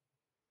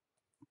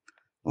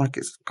 like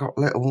it's got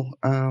little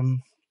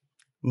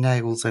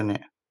nails in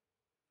it,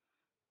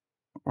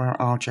 where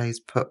RJ's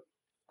put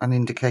an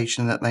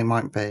indication that they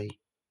might be.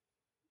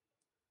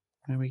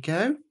 There we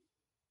go.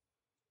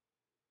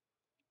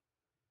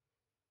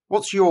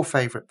 What's your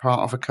favourite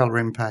part of a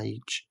colouring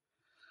page?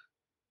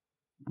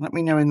 Let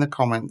me know in the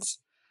comments.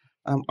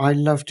 I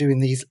love doing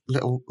these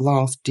little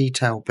last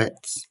detail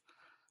bits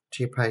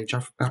to your page.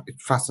 It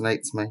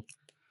fascinates me.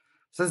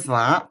 So there's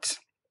that.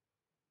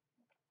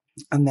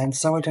 And then,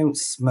 so I don't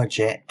smudge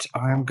it,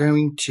 I am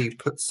going to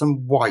put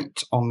some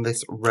white on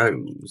this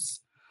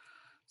rose.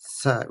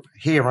 So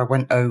here I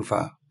went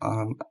over.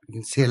 You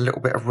can see a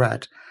little bit of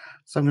red.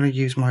 So I'm going to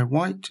use my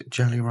white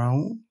jelly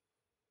roll.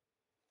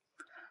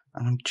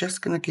 And I'm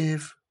just going to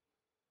give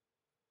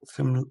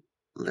some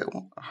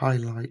little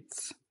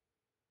highlights.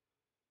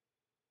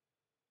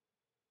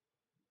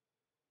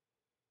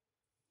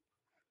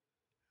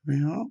 There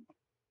we are.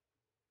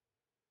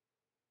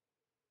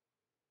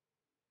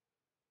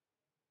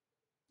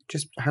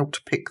 Just help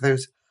to pick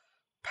those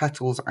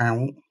petals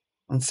out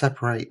and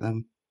separate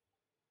them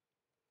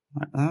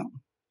like that.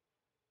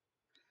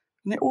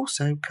 And it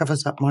also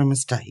covers up my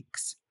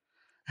mistakes.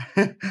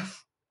 Here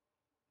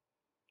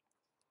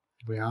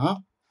we are.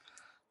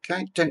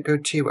 Okay, don't go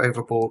too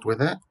overboard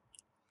with it.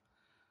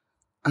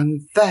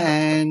 And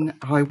then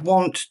I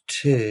want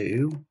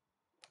to,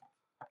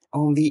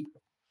 on the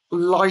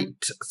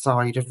light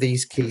side of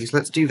these keys,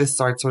 let's do this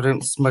side so I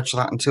don't smudge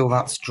that until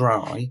that's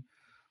dry.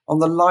 On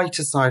the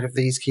lighter side of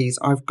these keys,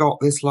 I've got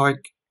this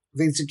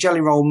these are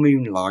Jelly Roll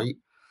Moonlight,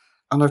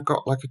 and I've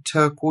got like a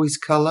turquoise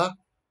colour.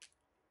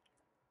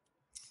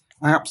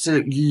 I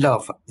absolutely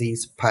love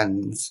these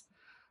pens.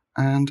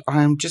 And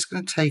I am just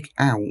going to take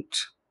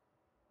out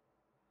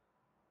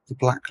the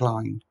black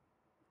line.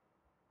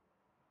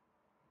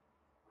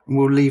 And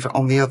we'll leave it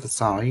on the other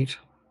side.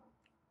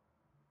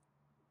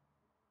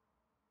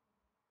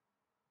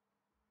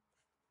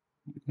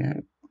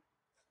 Yeah.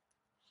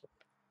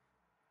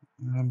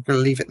 I'm going to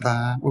leave it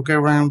there. We'll go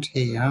around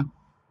here.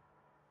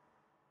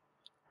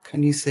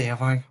 Can you see?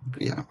 Have I?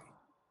 Yeah.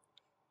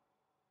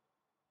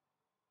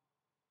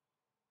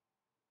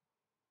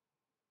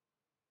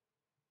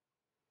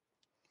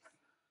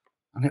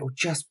 And it will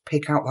just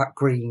pick out that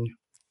green.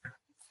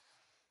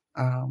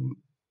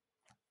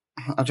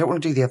 I don't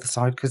want to do the other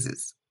side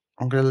because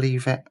I'm going to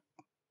leave it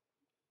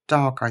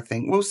dark, I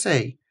think. We'll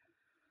see.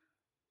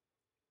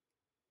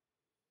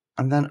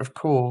 And then, of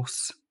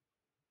course,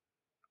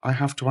 I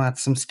have to add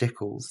some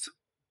stickles.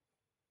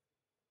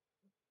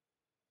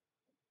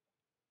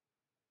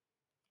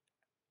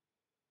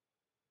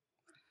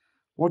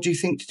 What do you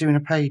think to doing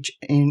a page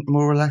in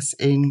more or less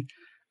in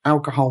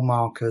alcohol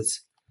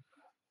markers?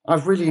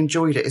 I've really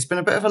enjoyed it. It's been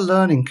a bit of a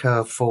learning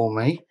curve for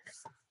me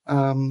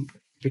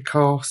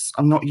because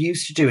I'm not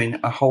used to doing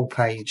a whole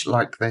page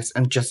like this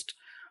and just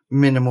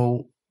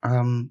minimal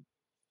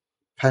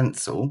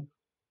pencil.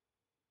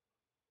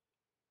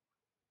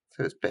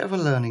 So it's a bit of a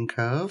learning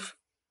curve.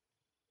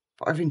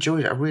 But I've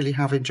enjoyed it. I really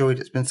have enjoyed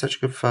it. It's been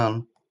such good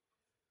fun.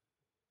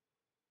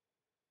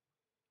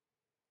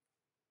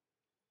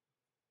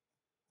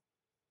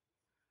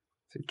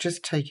 So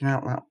just taking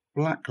out that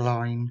black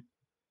line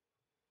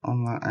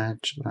on that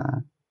edge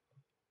there.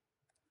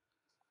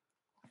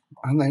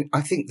 And then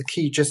I think the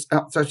key just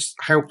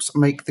helps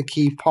make the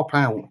key pop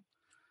out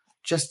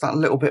just that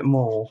little bit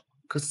more.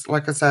 Because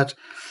like I said,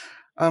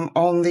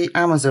 on the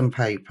Amazon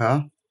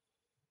paper,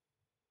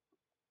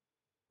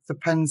 the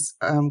pens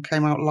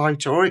came out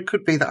lighter. Or it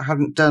could be that I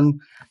hadn't done,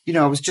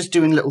 I was just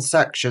doing little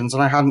sections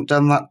and I hadn't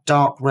done that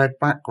dark red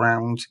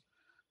background.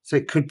 So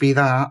it could be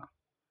that.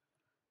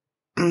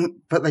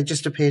 But they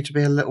just appear to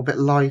be a little bit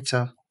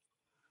lighter.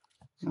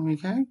 There we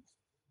go.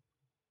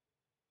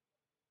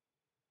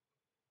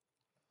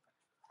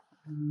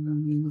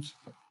 And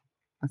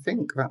I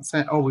think that's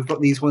it. Oh, we've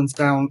got these ones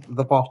down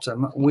the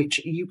bottom, which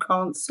you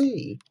can't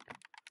see.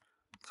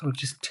 So I'll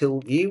just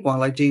tilt you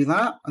while I do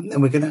that, and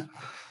then we're gonna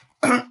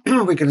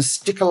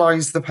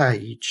stickerize the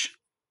page.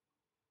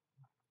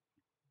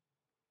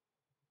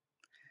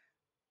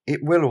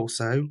 It will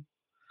also,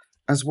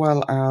 as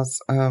well as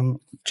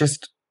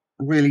just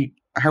really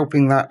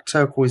helping that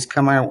turquoise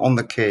come out on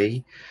the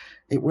key,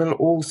 it will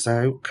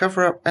also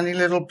cover up any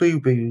little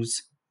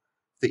boo-boos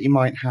that you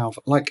might have,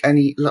 like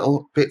any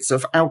little bits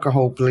of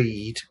alcohol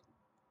bleed.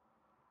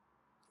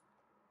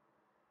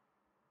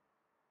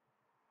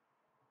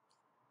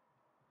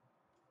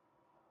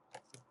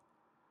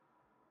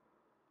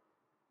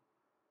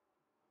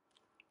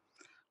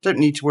 Don't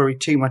need to worry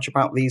too much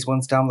about these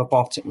ones down the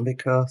bottom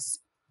because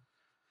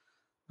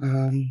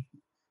they're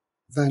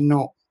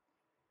not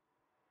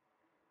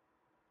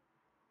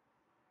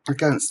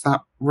against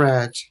that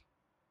red.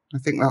 I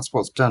think that's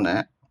what's done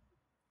it.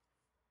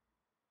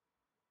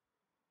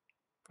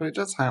 but it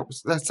does help.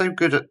 They're so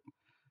good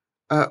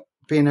at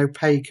being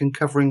opaque and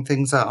covering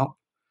things up.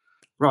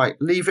 Right,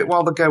 leave it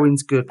while the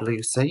going's good,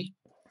 Lucy.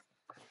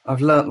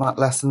 I've learnt that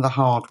lesson the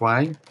hard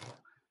way.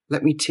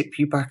 Let me tip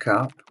you back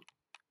up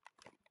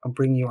and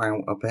bring you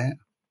out a bit.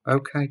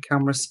 Okay,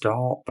 camera,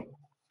 stop.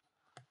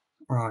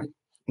 Right,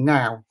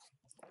 now,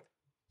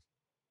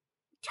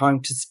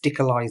 time to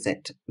sticklerize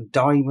it.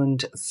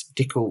 Diamond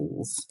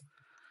stickles.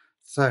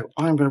 So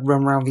I'm going to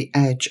run around the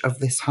edge of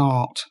this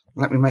heart.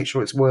 Let me make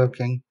sure it's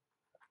working.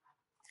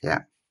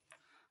 Yeah.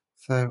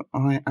 So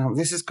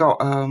this has got,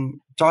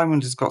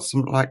 diamond has got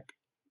some like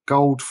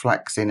gold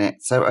flecks in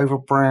it. So over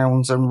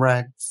browns and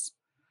reds,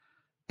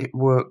 it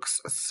works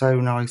so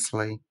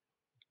nicely.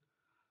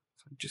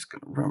 So I'm just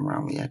going to run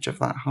around the edge of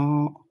that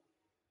heart.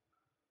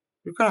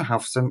 We're going to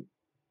have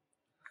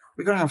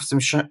some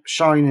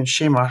shine and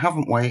shimmer,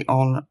 haven't we,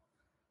 on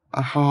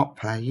a heart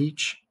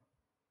page?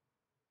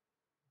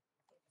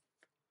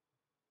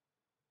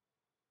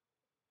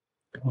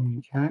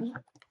 Okay.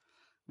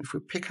 If we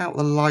pick out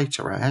the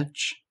lighter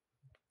edge,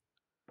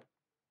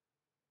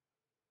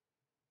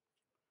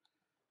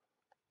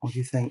 what do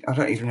you think? I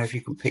don't even know if you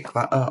can pick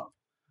that up.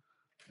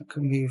 I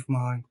can move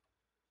my...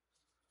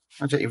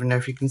 I don't even know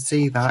if you can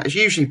see that. It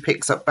usually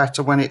picks up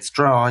better when it's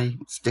dry,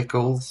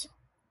 stickles.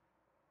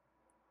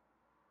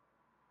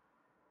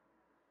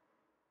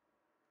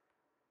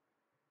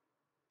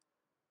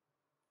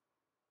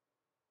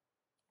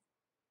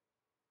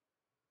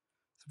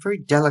 Some very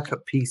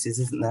delicate pieces,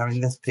 isn't there,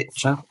 in this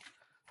picture?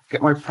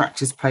 Get my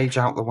practice page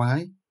out the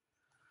way.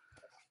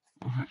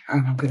 Right,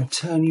 and I'm going to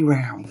turn you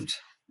round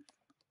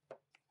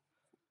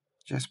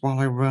just while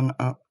I run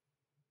up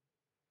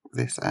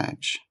this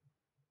edge.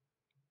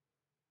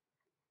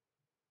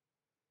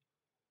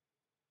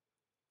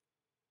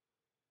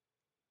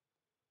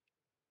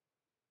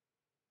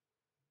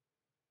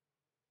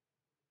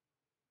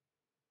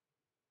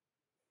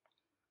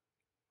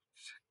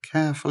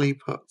 Carefully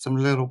put some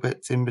little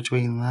bits in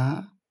between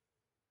there.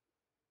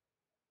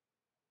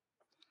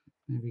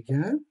 There we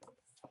go.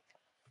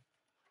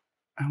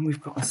 And we've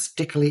got a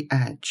stickly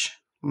edge.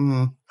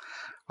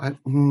 I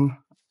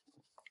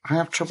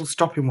have trouble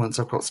stopping once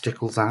I've got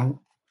stickles out.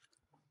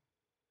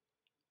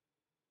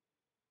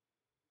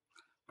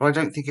 But I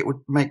don't think it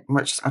would make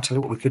much... I'll tell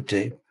you what we could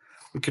do.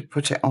 We could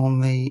put it on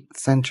the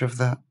centre of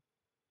the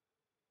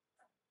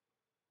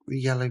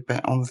yellow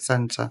bit on the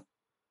centre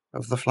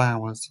of the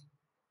flowers.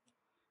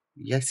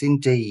 Yes,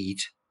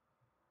 indeed.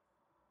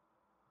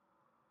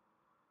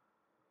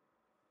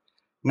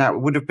 Now,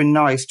 it would have been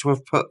nice to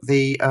have put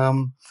the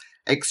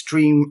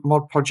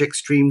Mod Podge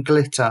Extreme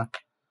glitter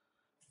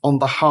on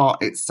the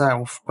heart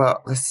itself,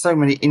 but there's so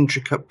many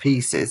intricate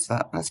pieces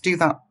that... Let's do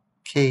that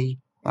key,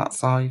 that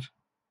side.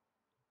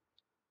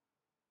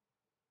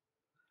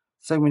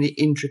 So many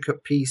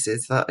intricate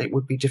pieces that it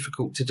would be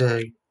difficult to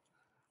do.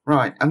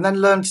 Right, and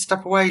then learn to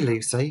step away,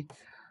 Lucy.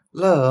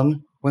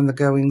 Learn when the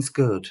going's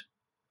good.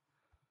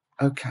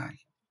 Okay,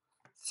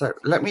 so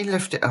let me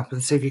lift it up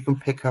and see if you can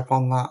pick up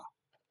on that,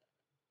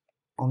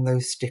 on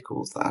those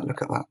stickles there.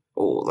 Look at that.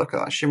 Oh, look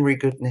at that shimmery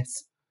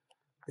goodness.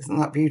 Isn't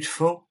that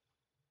beautiful?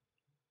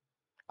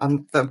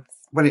 And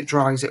when it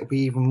dries, it'll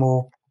be even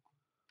more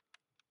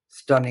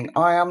stunning.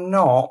 I am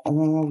not...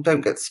 Oh,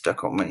 don't get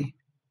stuck on me.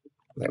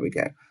 There we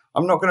go.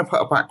 I'm not going to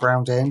put a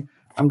background in.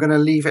 I'm going to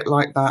leave it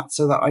like that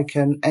so that I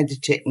can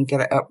edit it and get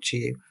it up to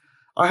you.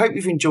 I hope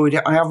you've enjoyed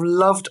it. I have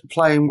loved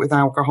playing with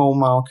alcohol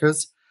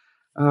markers.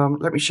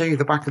 Let me show you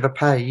the back of the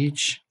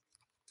page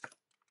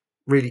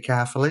really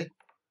carefully.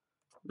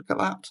 Look at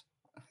that.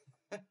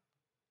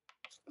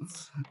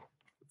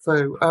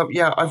 So,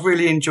 yeah, I've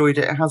really enjoyed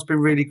it. It has been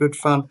really good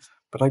fun.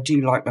 But I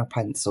do like my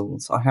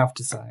pencils, I have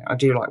to say. I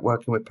do like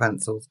working with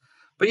pencils.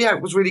 But yeah,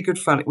 it was really good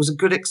fun. It was a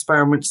good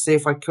experiment to see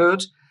if I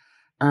could.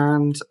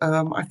 And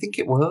I think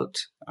it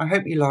worked. I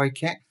hope you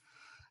like it.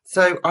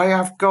 So I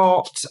have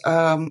got,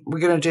 we're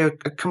going to do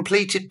a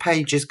completed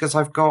pages because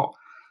I've got,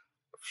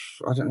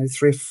 I don't know,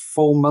 3 or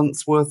 4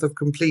 months worth of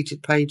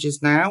completed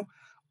pages now.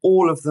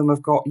 All of them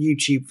have got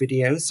YouTube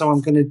videos. So I'm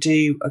going to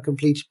do a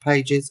completed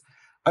pages.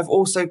 I've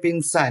also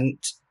been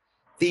sent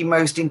the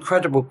most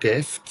incredible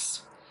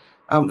gifts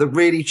that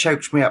really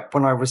choked me up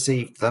when I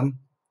received them.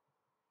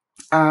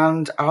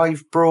 And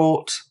I've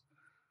bought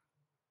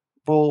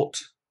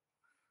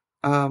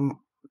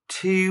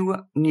 2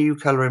 new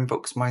colouring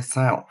books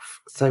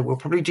myself. So we'll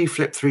probably do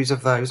flip throughs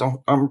of those.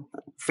 I'm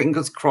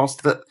fingers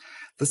crossed that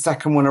the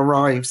second one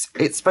arrives.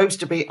 It's supposed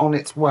to be on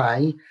its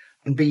way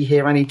and be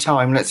here any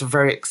time. And it's a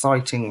very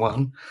exciting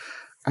one.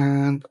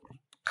 And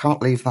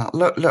can't leave that.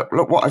 Look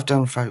what I've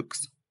done,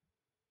 folks.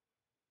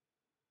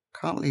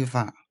 Can't leave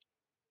that.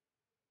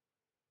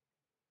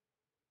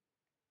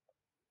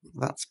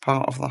 That's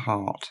part of the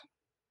heart.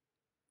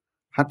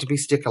 Had to be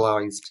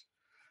stickerized.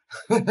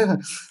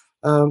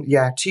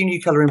 Yeah, 2 new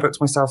colouring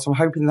books myself, so I'm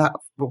hoping that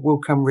will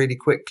come really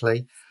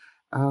quickly.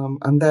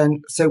 And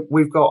then, so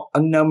we've got a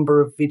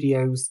number of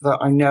videos that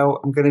I know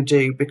I'm going to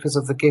do because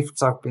of the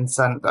gifts I've been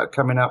sent that are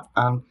coming up.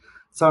 And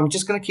so I'm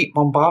just going to keep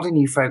bombarding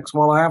you folks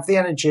while I have the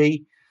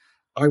energy.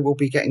 I will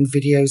be getting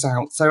videos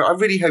out. So I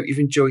really hope you've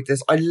enjoyed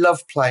this. I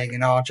love playing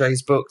in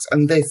RJ's books,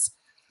 and this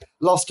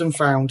Lost and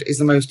Found is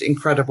the most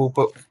incredible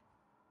book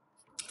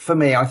for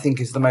me. I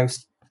think is the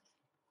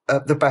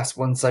best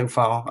one so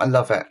far. I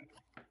love it.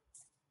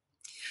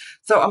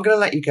 So I'm going to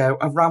let you go.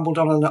 I've rambled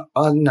on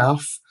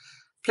enough.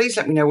 Please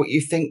let me know what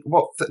you think.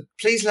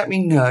 Please let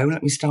me know.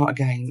 Let me start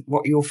again.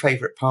 What your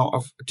favourite part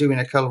of doing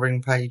a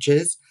colouring page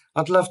is.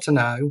 I'd love to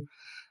know.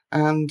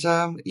 And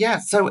yeah,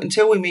 so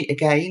until we meet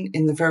again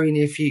in the very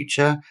near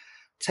future,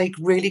 take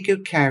really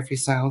good care of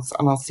yourselves,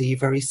 and I'll see you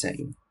very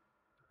soon.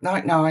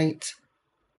 Night, night.